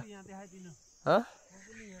टाइम लाग्छ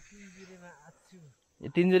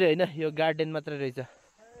तिनजुरे होइन यो गार्डन मात्रै रहेछ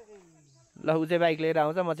ल ऊ चाहिँ बाइक लिएर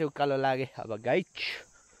आउँछ म चाहिँ उकालो लागेँ अब गाइड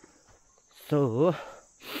सो हो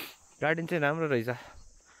गार्डन चाहिँ राम्रो रहेछ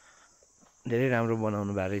धेरै राम्रो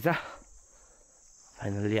बनाउनु भएको रहेछ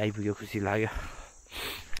फाइनली आइपुग्यो खुसी लाग्यो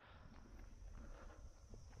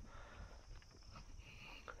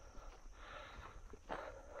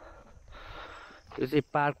यो चाहिँ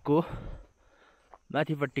पार्कको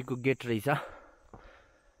माथिपट्टिको गेट रहेछ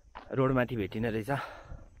रोडमाथि भेटिने रहेछ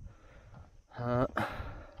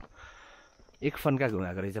एक फन्का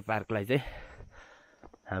घुमाएको रहेछ पार्कलाई चाहिँ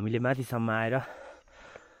हामीले माथिसम्म आएर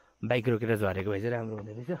बाइक रोकेर झरेको भए चाहिँ राम्रो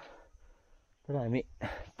हुने रहेछ तर हामी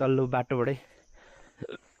तल्लो बाटोबाटै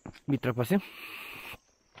भित्र पस्यौँ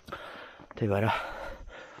त्यही भएर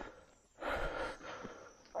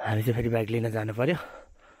हामी चाहिँ फेरि बाइक लिन जानु पर्यो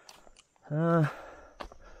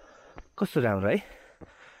कस्तो राम्रो है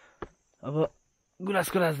अब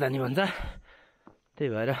गुराँसको राजधानी भन्छ त्यही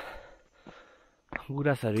भएर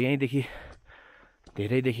गुराँसहरू यहीँदेखि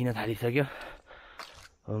धेरै देखिन थालिसक्यो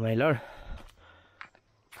हो माइ लर्ड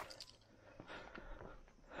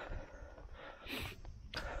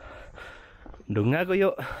ढुङ्गाको यो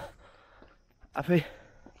आफै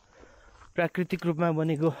प्राकृतिक रूपमा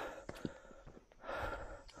बनेको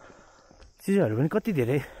चिजहरू पनि कति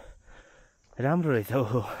धेरै राम्रो रहेछ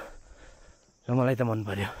हो र मलाई त मन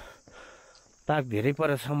पर्यो पार्क धेरै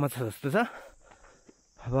परसम्म छ जस्तो छ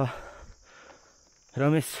अब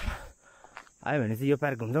रमेश आयो भने चाहिँ यो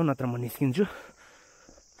पार्क घुम्छौँ नत्र म निस्किन्छु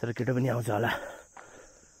तर केटो पनि आउँछ होला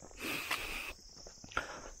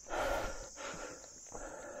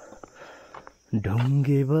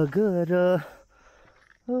ढुङ्गे बगर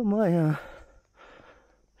ओ माया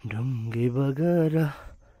ढुङ्गे बगर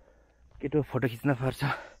केटो फोटो खिच्न पर्छ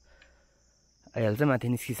आइहाल्छ माथि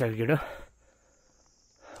निस्किसक्यो केटो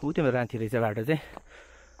ऊ त्यो राथी रहेछ बाटो चाहिँ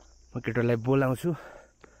म केटोलाई बोलाउँछु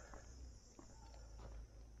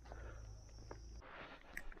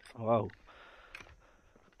वाउ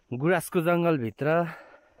गुराँसको जङ्गलभित्र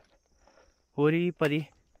वरिपरि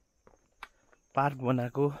पार्क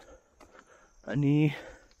बनाएको अनि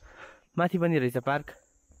माथि पनि रहेछ पार्क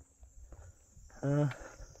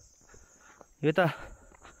यो त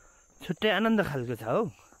छुट्टै आनन्द खालको छ हौ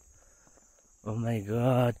ओ माई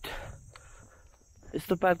गड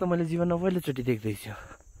यस्तो पार्क त मैले जीवनमा पहिलोचोटि देख्दैछु यहाँ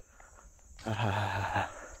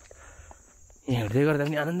हिँड्दै गर्दा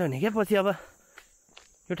पनि आनन्द हुने क्या पछि अब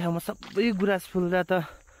यो ठाउँमा सबै गुराँस फुल्दा त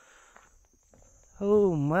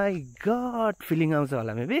ओ माई गड फिलिङ आउँछ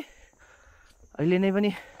होला मेबी अहिले नै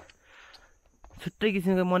पनि छुट्टै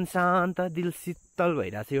किसिमको मन शान्त दिल शीतल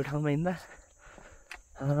भइरहेछ यो ठाउँमा हिँड्दा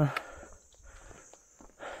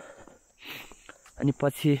अनि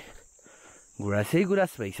पछि गुराँसै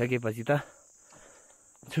गुराँस भइसकेपछि त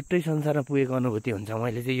छुट्टै संसारमा पुगेको अनुभूति हुन्छ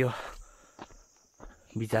मैले चाहिँ यो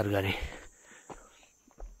विचार गरेँ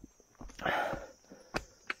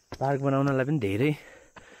पार्क बनाउनलाई पनि धेरै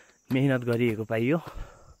मेहनत गरिएको पाइयो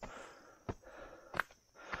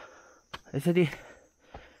यसरी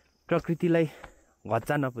प्रकृतिलाई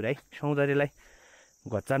घच्चा नपुर्याई सौन्दर्यलाई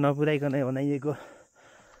घच्चा नपुर्याइकन बनाइएको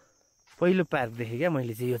पहिलो पार्क देखेँ क्या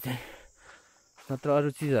मैले चाहिँ यो चाहिँ। नत्र अरू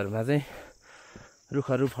चिजहरूमा चाहिँ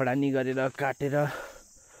रुखहरू फडानी गरेर काटेर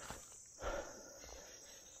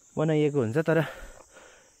बनाइएको हुन्छ, तर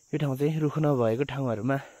यो ठाउँ चाहिँ रुख नभएको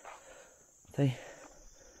ठाउँहरूमा चाहिँ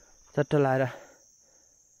चट्ट लाएर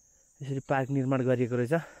यसरी पार्क निर्माण गरिएको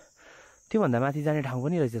रहेछ। त्योभन्दा माथि जाने ठाउँ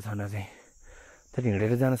पनि रहेछ छन चाहिँ, तर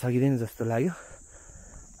हिँडेर जान सकिँदैन जस्तो लाग्यो।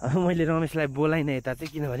 अब मैले रमेशलाई बोलाइनँ यता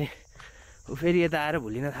चाहिँ, किनभने ऊ फेरि यता आएर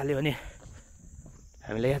भुलिन थाल्यो भने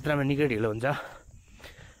हामीलाई यात्रामा निकै ढिलो हुन्छ।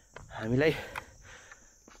 हामीलाई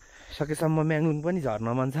सकेसम्म म्याङलुङ पनि झर्न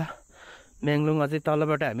मन छ। म्याङलुङ अझै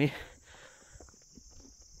तलबाट हामी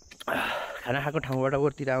खाना खाएको ठाउँबाट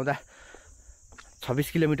ओरतिर आउँदा 26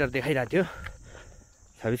 किलोमिटर देखाइरहेको थियो।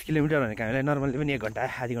 26 किलोमिटर भनेको हामीलाई नर्मल्ली पनि 1 घन्टा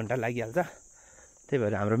आधी घन्टा लागिहाल्छ। त्यही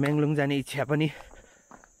भएर हाम्रो म्याङलुङ जाने इच्छा पनि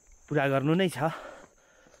पुरा गर्नु नै छ।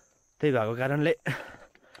 त्यही भएको कारणले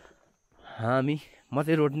म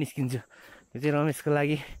चाहिँ रोड निस्किन्छु। यो चाहिँ रमेशको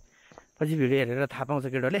लागि पछि भिडियो हेरेर थाहा पाउँछ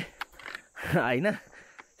केटोले होइन।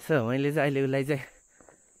 सो मैले चाहिँ अहिले उसलाई चाहिँ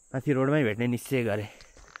माथि रोडमै भेट्ने निश्चय गरेँ।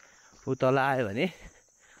 ऊ तल आयो भने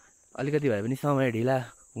अलिकति भए पनि समय ढिला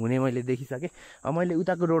हुने मैले देखिसकेँ। अब मैले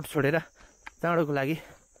उताको रोड छोडेर चाँडोको लागि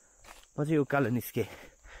म चाहिँ उकालो निस्केँ।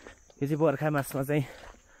 यो चाहिँ बर्खा मासमा चाहिँ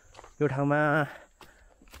यो ठाउँमा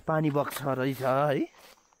पानी बग्छ रहेछ है,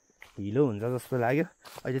 हिलो हुन्छ जस्तो लाग्यो।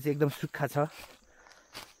 अहिले चाहिँ एकदम सुक्खा छ,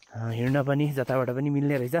 हिँड्न पनि जताबाट पनि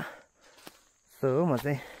मिल्ने रहेछ। सो म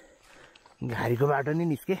चाहिँ घारीको बाटो नै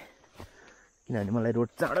निस्केँ, किनभने मलाई रोड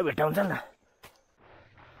चाँडो भेटाउँछ नि त।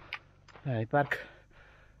 पार्क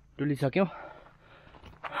डुलिसक्यौँ।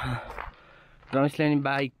 रमेशले नि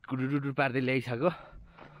बाइक डुडुडु पार्दै ल्याइसक्यो।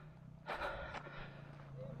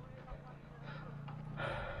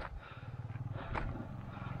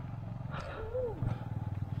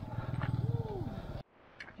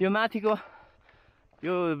 यो माथिको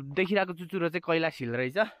यो देखिरहेको चुचुरो चाहिँ कैलाश हिल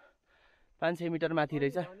रहेछ। 5-6 मिटर माथि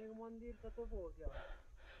रहेछ।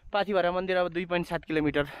 पाथिभरा मन्दिर अब 2.7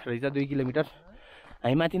 किलोमिटर रहेछ, 2 किलोमिटर।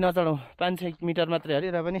 हामी माथि नचढौँ, 5-6 मिटर मात्रै अरे,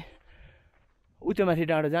 र पनि उच्च माथि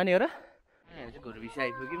डाँडो जाने हो र। यहाँ चाहिँ घुर्बिसी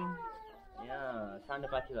आइपुग्यौँ। यहाँ सानो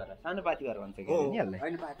पाथिभरा भन्छ कि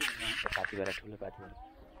पाथिभरा ठुलो पाथिभरा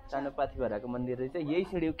सानो पाथिभराको मन्दिर रहेछ। यही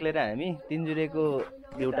सिँढी उक्लेर हामी तिनजुरेको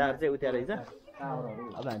भ्यू टावर चाहिँ उता रहेछ।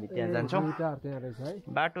 अब हामी त्यहाँ जान्छौँ।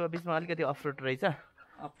 बाटो बिचमा अलिकति अफरोड रहेछ।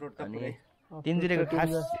 अनि तिनजुरेको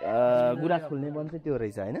खास गुराँस फुल्ने वन चाहिँ त्यो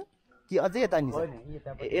रहेछ होइन कि अझै यता नि छ?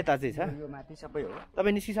 यता चाहिँ छ। सबै हो।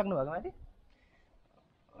 तपाईँ निस्किसक्नु भएको माथि?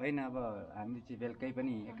 होइन, अब हामी चाहिँ बेलुकै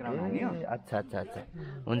पनि एक राउन्ड हान्यो। अच्छा अच्छा अच्छा,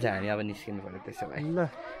 हुन्छ हामी अब निस्किनु पर्यो त्यसो भए।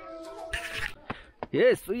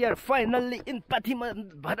 यस, we are finally in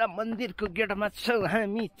Pathibhara मन्दिरको गेटमा छौँ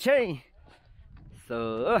हामी चाहिँ।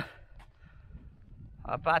 सो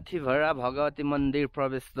पाथिभरा भगवती मन्दिर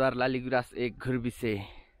प्रवेशद्वार लालीगुराँस 1 घुर्बिसे।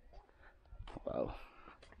 वाउ,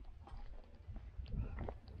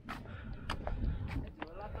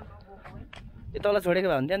 यो तल छोडेको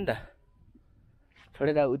भए हुन्थ्यो नि त,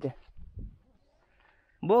 छोडेर उता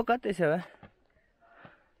बोक त्यसो भए।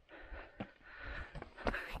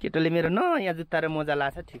 केटोले मेरो नयाँ जुत्ता र मोजा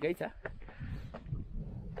लाछ, ठिकै छ।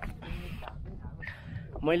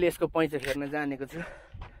 मैले यसको पैँचो फेर्न जानेको छु।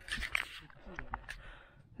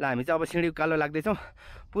 ल हामी चाहिँ अब सिँढी उकालो लाग्दैछौँ।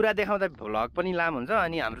 पुरा देखाउँदा भ्लग पनि लामो हुन्छ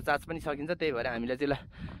अनि हाम्रो चार्ज पनि सकिन्छ। त्यही भएर हामीले चाहिँ ल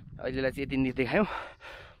अहिलेलाई चाहिँ यति देखायौँ।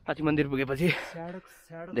 माथि मन्दिर पुगेपछि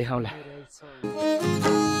देखाउँला।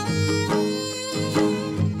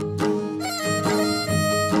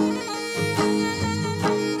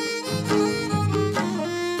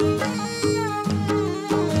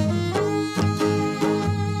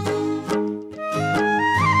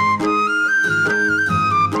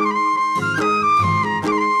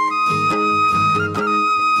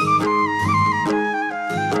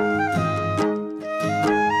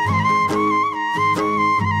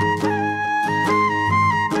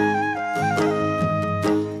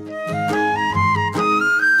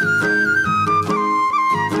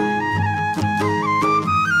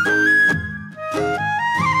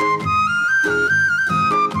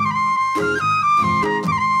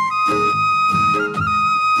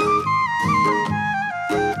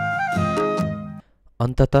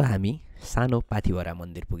 अन्ततः हामी सानो पाथिभरा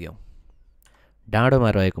मन्दिर पुग्यौँ। डाँडोमा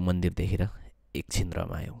रहेको मन्दिर देखेर एकछिन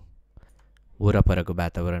रमायौँ। वरपरको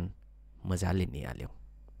वातावरण मजाले निहाल्यौँ।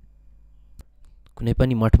 कुनै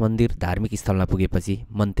पनि मठ मन्दिर धार्मिक स्थलमा पुगेपछि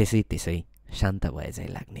मन त्यसै त्यसै शान्त भए झैँ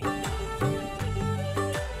लाग्ने।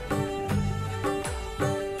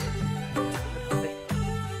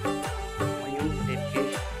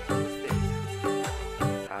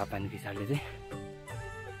 पानी पिसाबले चाहिँ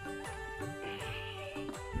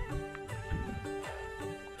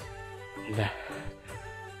ल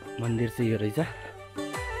मन्दिर चाहिँ यो रहेछ।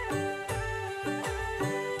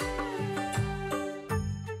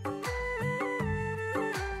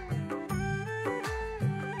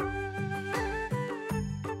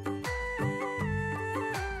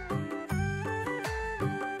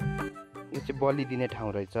 यो चाहिँ बलि दिने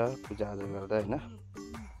ठाउँ रहेछ पूजाआजा गर्दा होइन।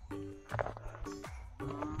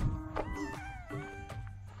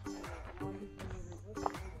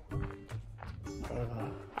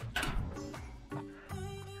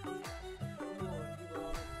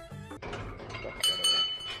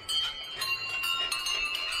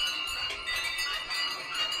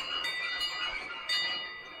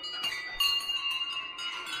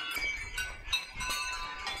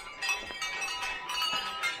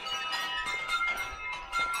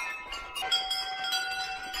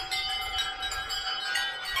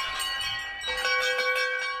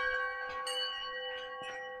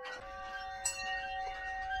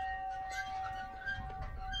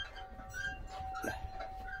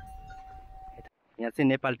 यहाँ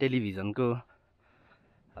चाहिँ नेपाल टेलिभिजनको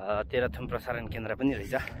तेह्रथुम प्रसारण केन्द्र पनि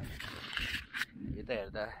रहेछ। यता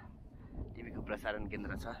हेर्दा टिभीको प्रसारण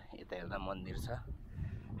केन्द्र छ, यता हेर्दा मन्दिर छ।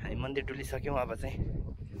 हामी मन्दिर डुलिसक्यौँ, अब चाहिँ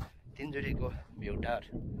तिनजुरेको भ्यू टावर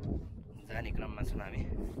जाने क्रममा छौँ हामी।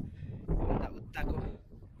 भन्दा उताको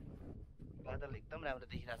बादल एकदम राम्रो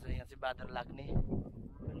देखिरहेको छ। यहाँ चाहिँ बादल लाग्ने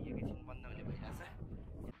अनि एकैछिन बन्द हुने भइरहेछ।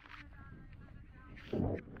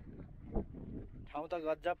 ठाउँ त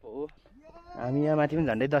गजब हो। हामी यहाँ माथि पनि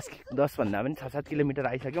झन्डै 10 भन्दा पनि 6-7 किलोमिटर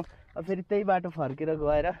आइसक्यौँ। अब फेरि त्यही बाटो फर्केर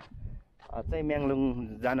गएर चाहिँ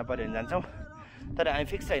म्याङलुङ जान पऱ्यो भने जान्छौँ। तर हामी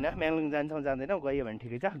फिक्स छैन म्याङलुङ जान्छौँ जाँदैनौँ। गयो भने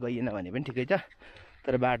ठिकै छ, गइएन भने पनि ठिकै छ।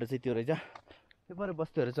 तर बाटो चाहिँ त्यो रहेछ। त्यो पर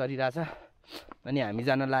बस्तुहरू चलिरहेछ। अनि हामी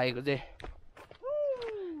जान लागेको चाहिँ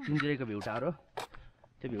तिनजुरेको भ्यू टावर हो।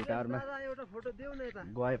 त्यो भ्यू टावरमा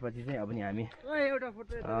गएपछि चाहिँ अब नि हामी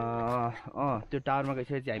त्यो टावरमा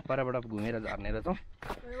गइसकेपछि हामी परबाट घुमेर झर्ने रहेछौँ।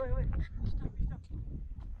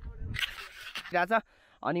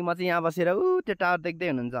 अनि म चाहिँ यहाँ बसेर त्यो टावर देख्दै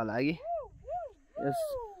हुनुहुन्छ होला कि। यस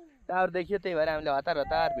टावर देखियो, त्यही भएर हामीले हतार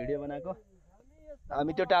हतार भिडियो बनाएको।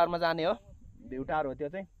 हामी त्यो टावरमा जाने हो, भ्यू टावर हो त्यो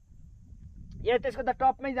चाहिँ। ए त्यसको त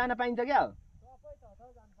टपमै जान पाइन्छ क्या।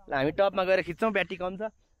 ल हामी टपमा गएर खिच्छौँ, ब्याट्री कम छ।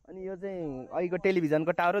 अनि यो चाहिँ अहिलेको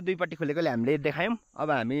टेलिभिजनको टावर हो, दुईपट्टि खोलेकोले हामीले देखायौँ। अब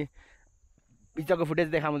हामी पिछको फुटेज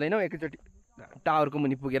देखाउँदैनौँ, एकैचोटि टावरको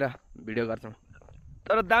मुनि पुगेर भिडियो गर्छौँ।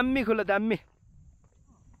 तर दामी खुलो दामी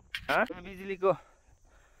बिजुलीको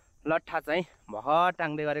लट्ठा चाहिँ भर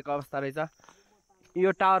टाङ्दै गरेको अवस्था रहेछ।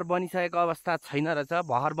 यो टावर बनिसकेको अवस्था छैन रहेछ,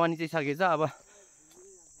 भर बनि चाहिँ सकेछ। अब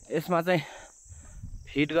यसमा चाहिँ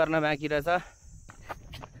फिट गर्न बाँकी रहेछ।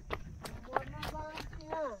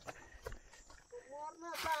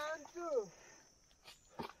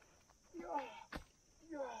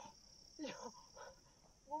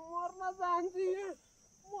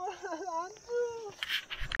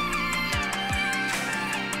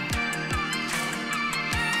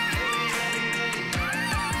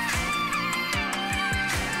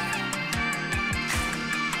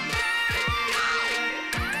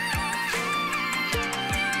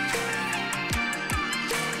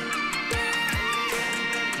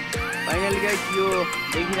 फाइनली गाइस यो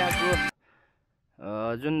देखिरहेको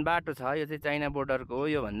जुन बाटो छ यो चाहिँ चाइना बोर्डरको हो।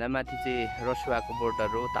 योभन्दा माथि चाहिँ रसुवाको बोर्डर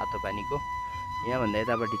हो, तातो पानीको। यहाँभन्दा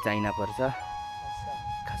यतापट्टि चाइना पर्छ,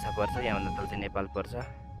 खासा पर्छ। यहाँभन्दा तल चाहिँ नेपाल पर्छ।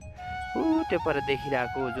 त्यो पर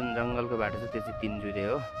देखिरहेको जुन जङ्गलको बाटो छ त्यो चाहिँ तिनजुरे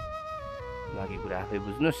हो। बाँकी कुरा आफै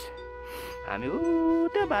बुझ्नुहोस्। हामी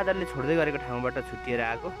त्यो बादलले छोड्दै गरेको ठाउँबाट छुट्टिएर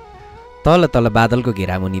आएको। तल तल बादलको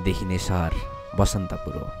घेरामुनि देखिने सहर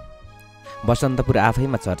बसन्तपुर हो। बसन्तपुर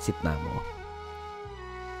आफैमा चर्चित नाम हो।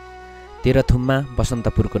 तेह्रथुममा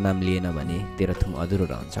बसन्तपुरको नाम लिएन भने तेह्रथुम अधुरो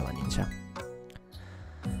रहन्छ भनिन्छ।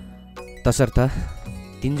 तसर्थ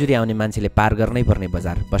तिनजुरे आउने मान्छेले पार गर्नै पर्ने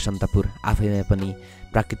बजार बसन्तपुर आफैमा पनि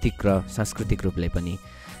प्राकृतिक र सांस्कृतिक रूपले पनि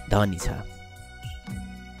धनी छ।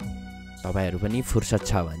 तपाईहरू पनि फुर्सद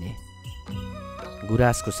छ भने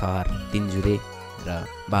गुराँसको सहर तिनजुरे र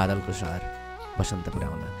बादलको सहर बसन्तपुर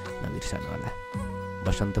आउन नबिर्सनु होला।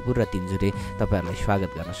 बसन्तपुर र तिनजुरे तपाईहरूलाई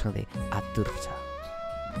स्वागत गर्न सधैँ आतुर छ।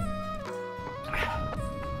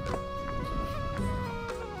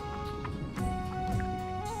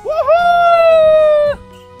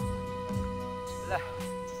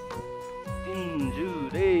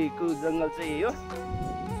 तिनजुरेको जङ्गल चाहिँ यो।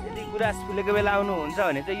 यदि गुराँस फुलेको बेला आउनुहुन्छ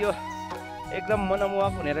भने चाहिँ यो एकदम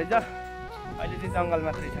मनमोहक हुने रहेछ। अहिले चाहिँ जङ्गल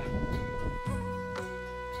मात्रै छ।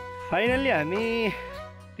 फाइनल्ली हामी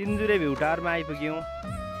तिनजुरे भ्यू टावरमा आइपुग्यौँ।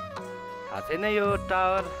 थाहा छैन यो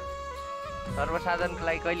टावर सर्वसाधारणको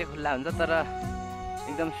लागि कहिले खुल्ला हुन्छ, तर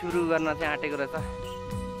एकदम सुरु गर्न चाहिँ आँटेको रहेछ।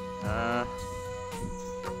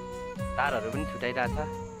 तारहरू पनि छुटाइरहेछ।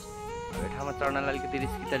 यो ठाउँमा चढ्नलाई अलिकति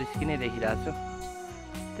रिस्की नै देखिरहेको छु।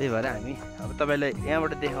 त्यही भएर हामी अब तपाईँलाई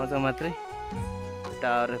यहाँबाट देखाउँछौँ मात्रै,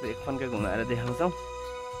 टावर एक फन्कै घुमाएर देखाउँछौँ।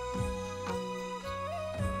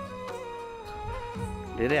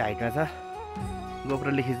 धेरै हाइटमा छ,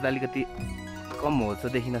 गोप्रोले खिच्दा अलिकति कम होचो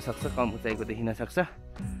देखिन सक्छ, कम उचाइको देखिन सक्छ,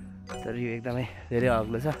 तर यो एकदमै धेरै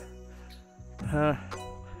अग्लो छ।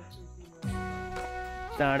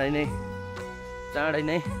 चाँडै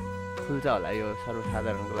नै खुल्छ होला यो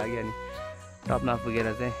सर्वसाधारणको लागि। अनि टपमा पुगेर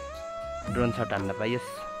चाहिँ ड्रोन सट हान्न पाइयोस्।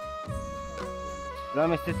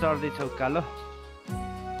 रमेश चाहिँ चढ्दैछ उकालो।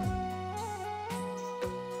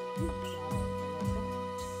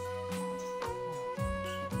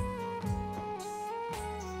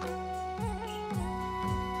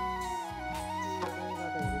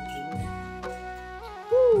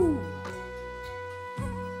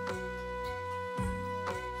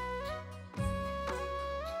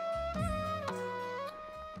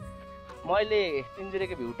 मैले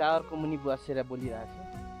तिनजुरेको भ्यू टावरको मुनि बसेर बोलिरहेको छु।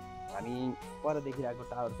 हामी पर देखिरहेको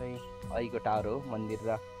टावर चाहिँ अहिलेको टावर हो, मन्दिर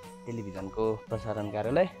र टेलिभिजनको प्रसारण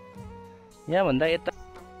कार्यालय। यहाँभन्दा यता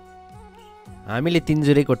हामीले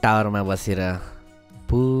तिनजुरेको टावरमा बसेर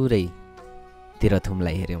पुरै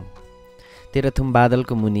तेह्रथुमलाई हेऱ्यौँ। तेह्रथुम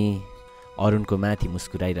बादलको मुनि अरुणको माथि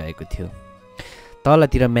मुस्कुराइरहेको थियो।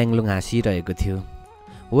 तलतिर म्याङ्लुङ हाँसिरहेको थियो।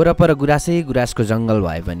 वरपर गुराँसको जङ्गल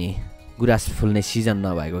भए पनि गुराँस फुल्ने सिजन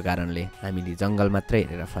नभएको कारणले हामीले जङ्गल मात्रै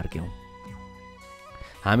हेरेर फर्क्यौँ।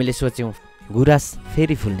 हामीले सोच्यौँ गुराँस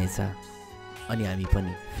फेरि फुल्नेछ अनि हामी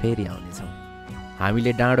पनि फेरि आउनेछौँ।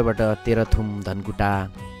 हामीले डाँडोबाट तेह्रथुम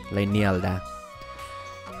धनकुटालाई निहाल्दा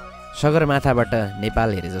सगरमाथाबाट नेपाल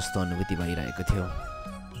हेरे जस्तो अनुभूति भइरहेको थियो।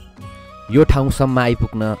 यो ठाउँसम्म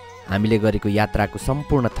आइपुग्न हामीले गरेको यात्राको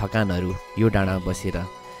सम्पूर्ण थकानहरू यो डाँडामा बसेर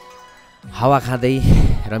हावा खाँदै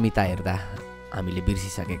रमिता हेर्दा हामीले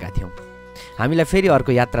बिर्सिसकेका थियौँ। हामीलाई फेरि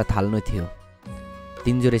अर्को यात्रा थाल्नु थियो।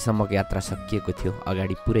 तिनजुरेसम्मको यात्रा सकिएको थियो,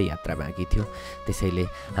 अगाडि पुरै यात्रा बाँकी थियो। त्यसैले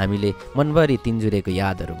हामीले मनभरि तिनजुरेको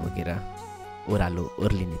यादहरू बोकेर ओह्रालो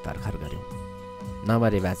ओर्लिने तर्खर गऱ्यौँ।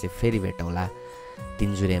 नमरे बाँचे फेरि भेटौँला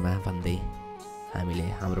तिनजुरेमा भन्दै हामीले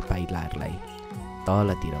हाम्रो पाइलाहरूलाई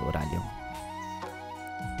तलतिर ओह्राल्यौँ।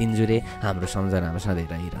 तिनजुरे हाम्रो सम्झनामा सधैँ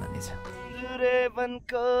रहिरहनेछ।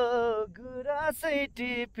 वनको गुराँसै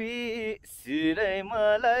टिपी सिरै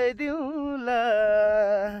मलाई दिउँला,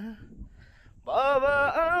 बाबा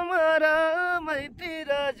आमा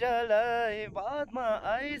रामैतिर जलाई बादमा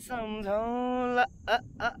आई सम्झौला।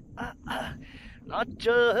 नच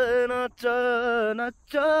नच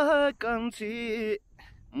नच कान्छी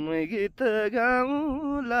मै गीत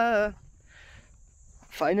गाउँला।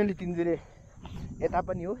 फाइनली तिनजुरे यता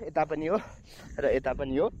पनि हो, यता पनि हो र यता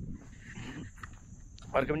पनि हो।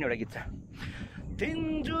 अर्को पनि एउटा गीत छ।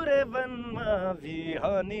 तिनजुरे वनमा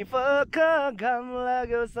बिहानी पक्का घाम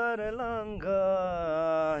लाग्यो सरलङ्ग,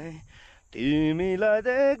 तिमीलाई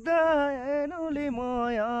देख्दा हेनुली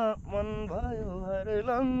माया मन भयो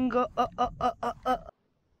हरलङ्ग।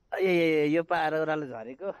 यो पार ओह्रालो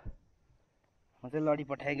झरेको म चाहिँ लडी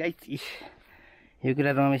पठाएँ गाइस। यो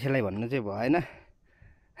कुरा रमेशलाई भन्नु चाहिँ भएन,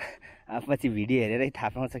 आफपछि भिडियो हेरेरै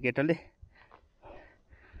थाहा पाउँछ केटोले।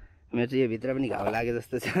 मेरो चाहिँ यो भित्र पनि घाउ लागे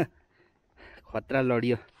जस्तो छ, खतरा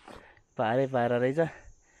लडियो। पारै पार रहेछ।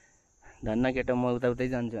 धन्न केटो म उतै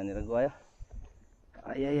जान्छु भनेर गयो।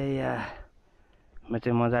 आया म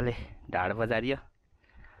चाहिँ मजाले ढाड बजारियो।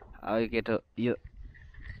 अब यो केटो यो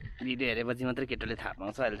भिडियो हेरेपछि मात्रै केटोले थाहा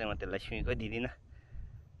पाउँछ। अहिले चाहिँ म त्यसलाई सुइँकै दिँदिनँ,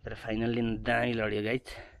 तर फाइनल्ली दामी लड्यो गाइस।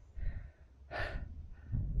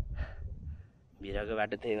 भिरको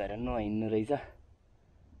बाटो त्यही भएर नहिँड्नु रहेछ।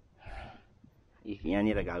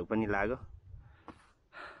 यहाँनिर घाउ पनि लाग्यो।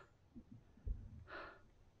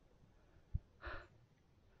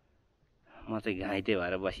 म चाहिँ घाइते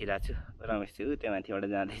भएर बसिरहेको छु। रमेश चाहिँ त्यो माथिबाट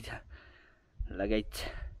जाँदैछ। लगाइछ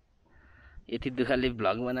यति दुःखले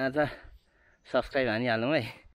भ्लग बनाएको छ, सब्सक्राइब हानिहालौँ है।